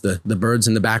breeze, the birds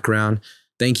in the background.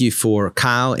 Thank you for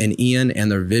Kyle and Ian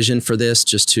and their vision for this,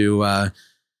 just to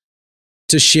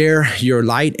share your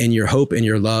light and your hope and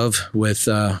your love with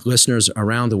listeners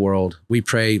around the world. We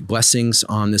pray blessings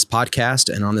on this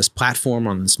podcast and on this platform,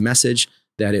 on this message,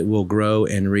 that it will grow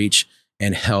and reach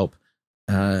and help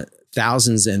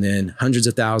thousands and then hundreds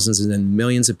of thousands and then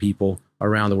millions of people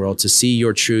around the world to see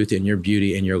your truth and your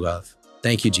beauty and your love.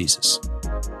 Thank you, Jesus.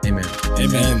 Amen.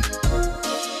 Amen.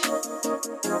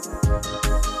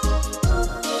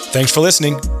 Thanks for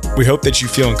listening. We hope that you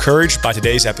feel encouraged by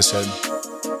today's episode.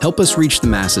 Help us reach the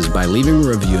masses by leaving a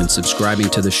review and subscribing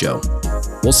to the show.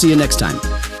 We'll see you next time.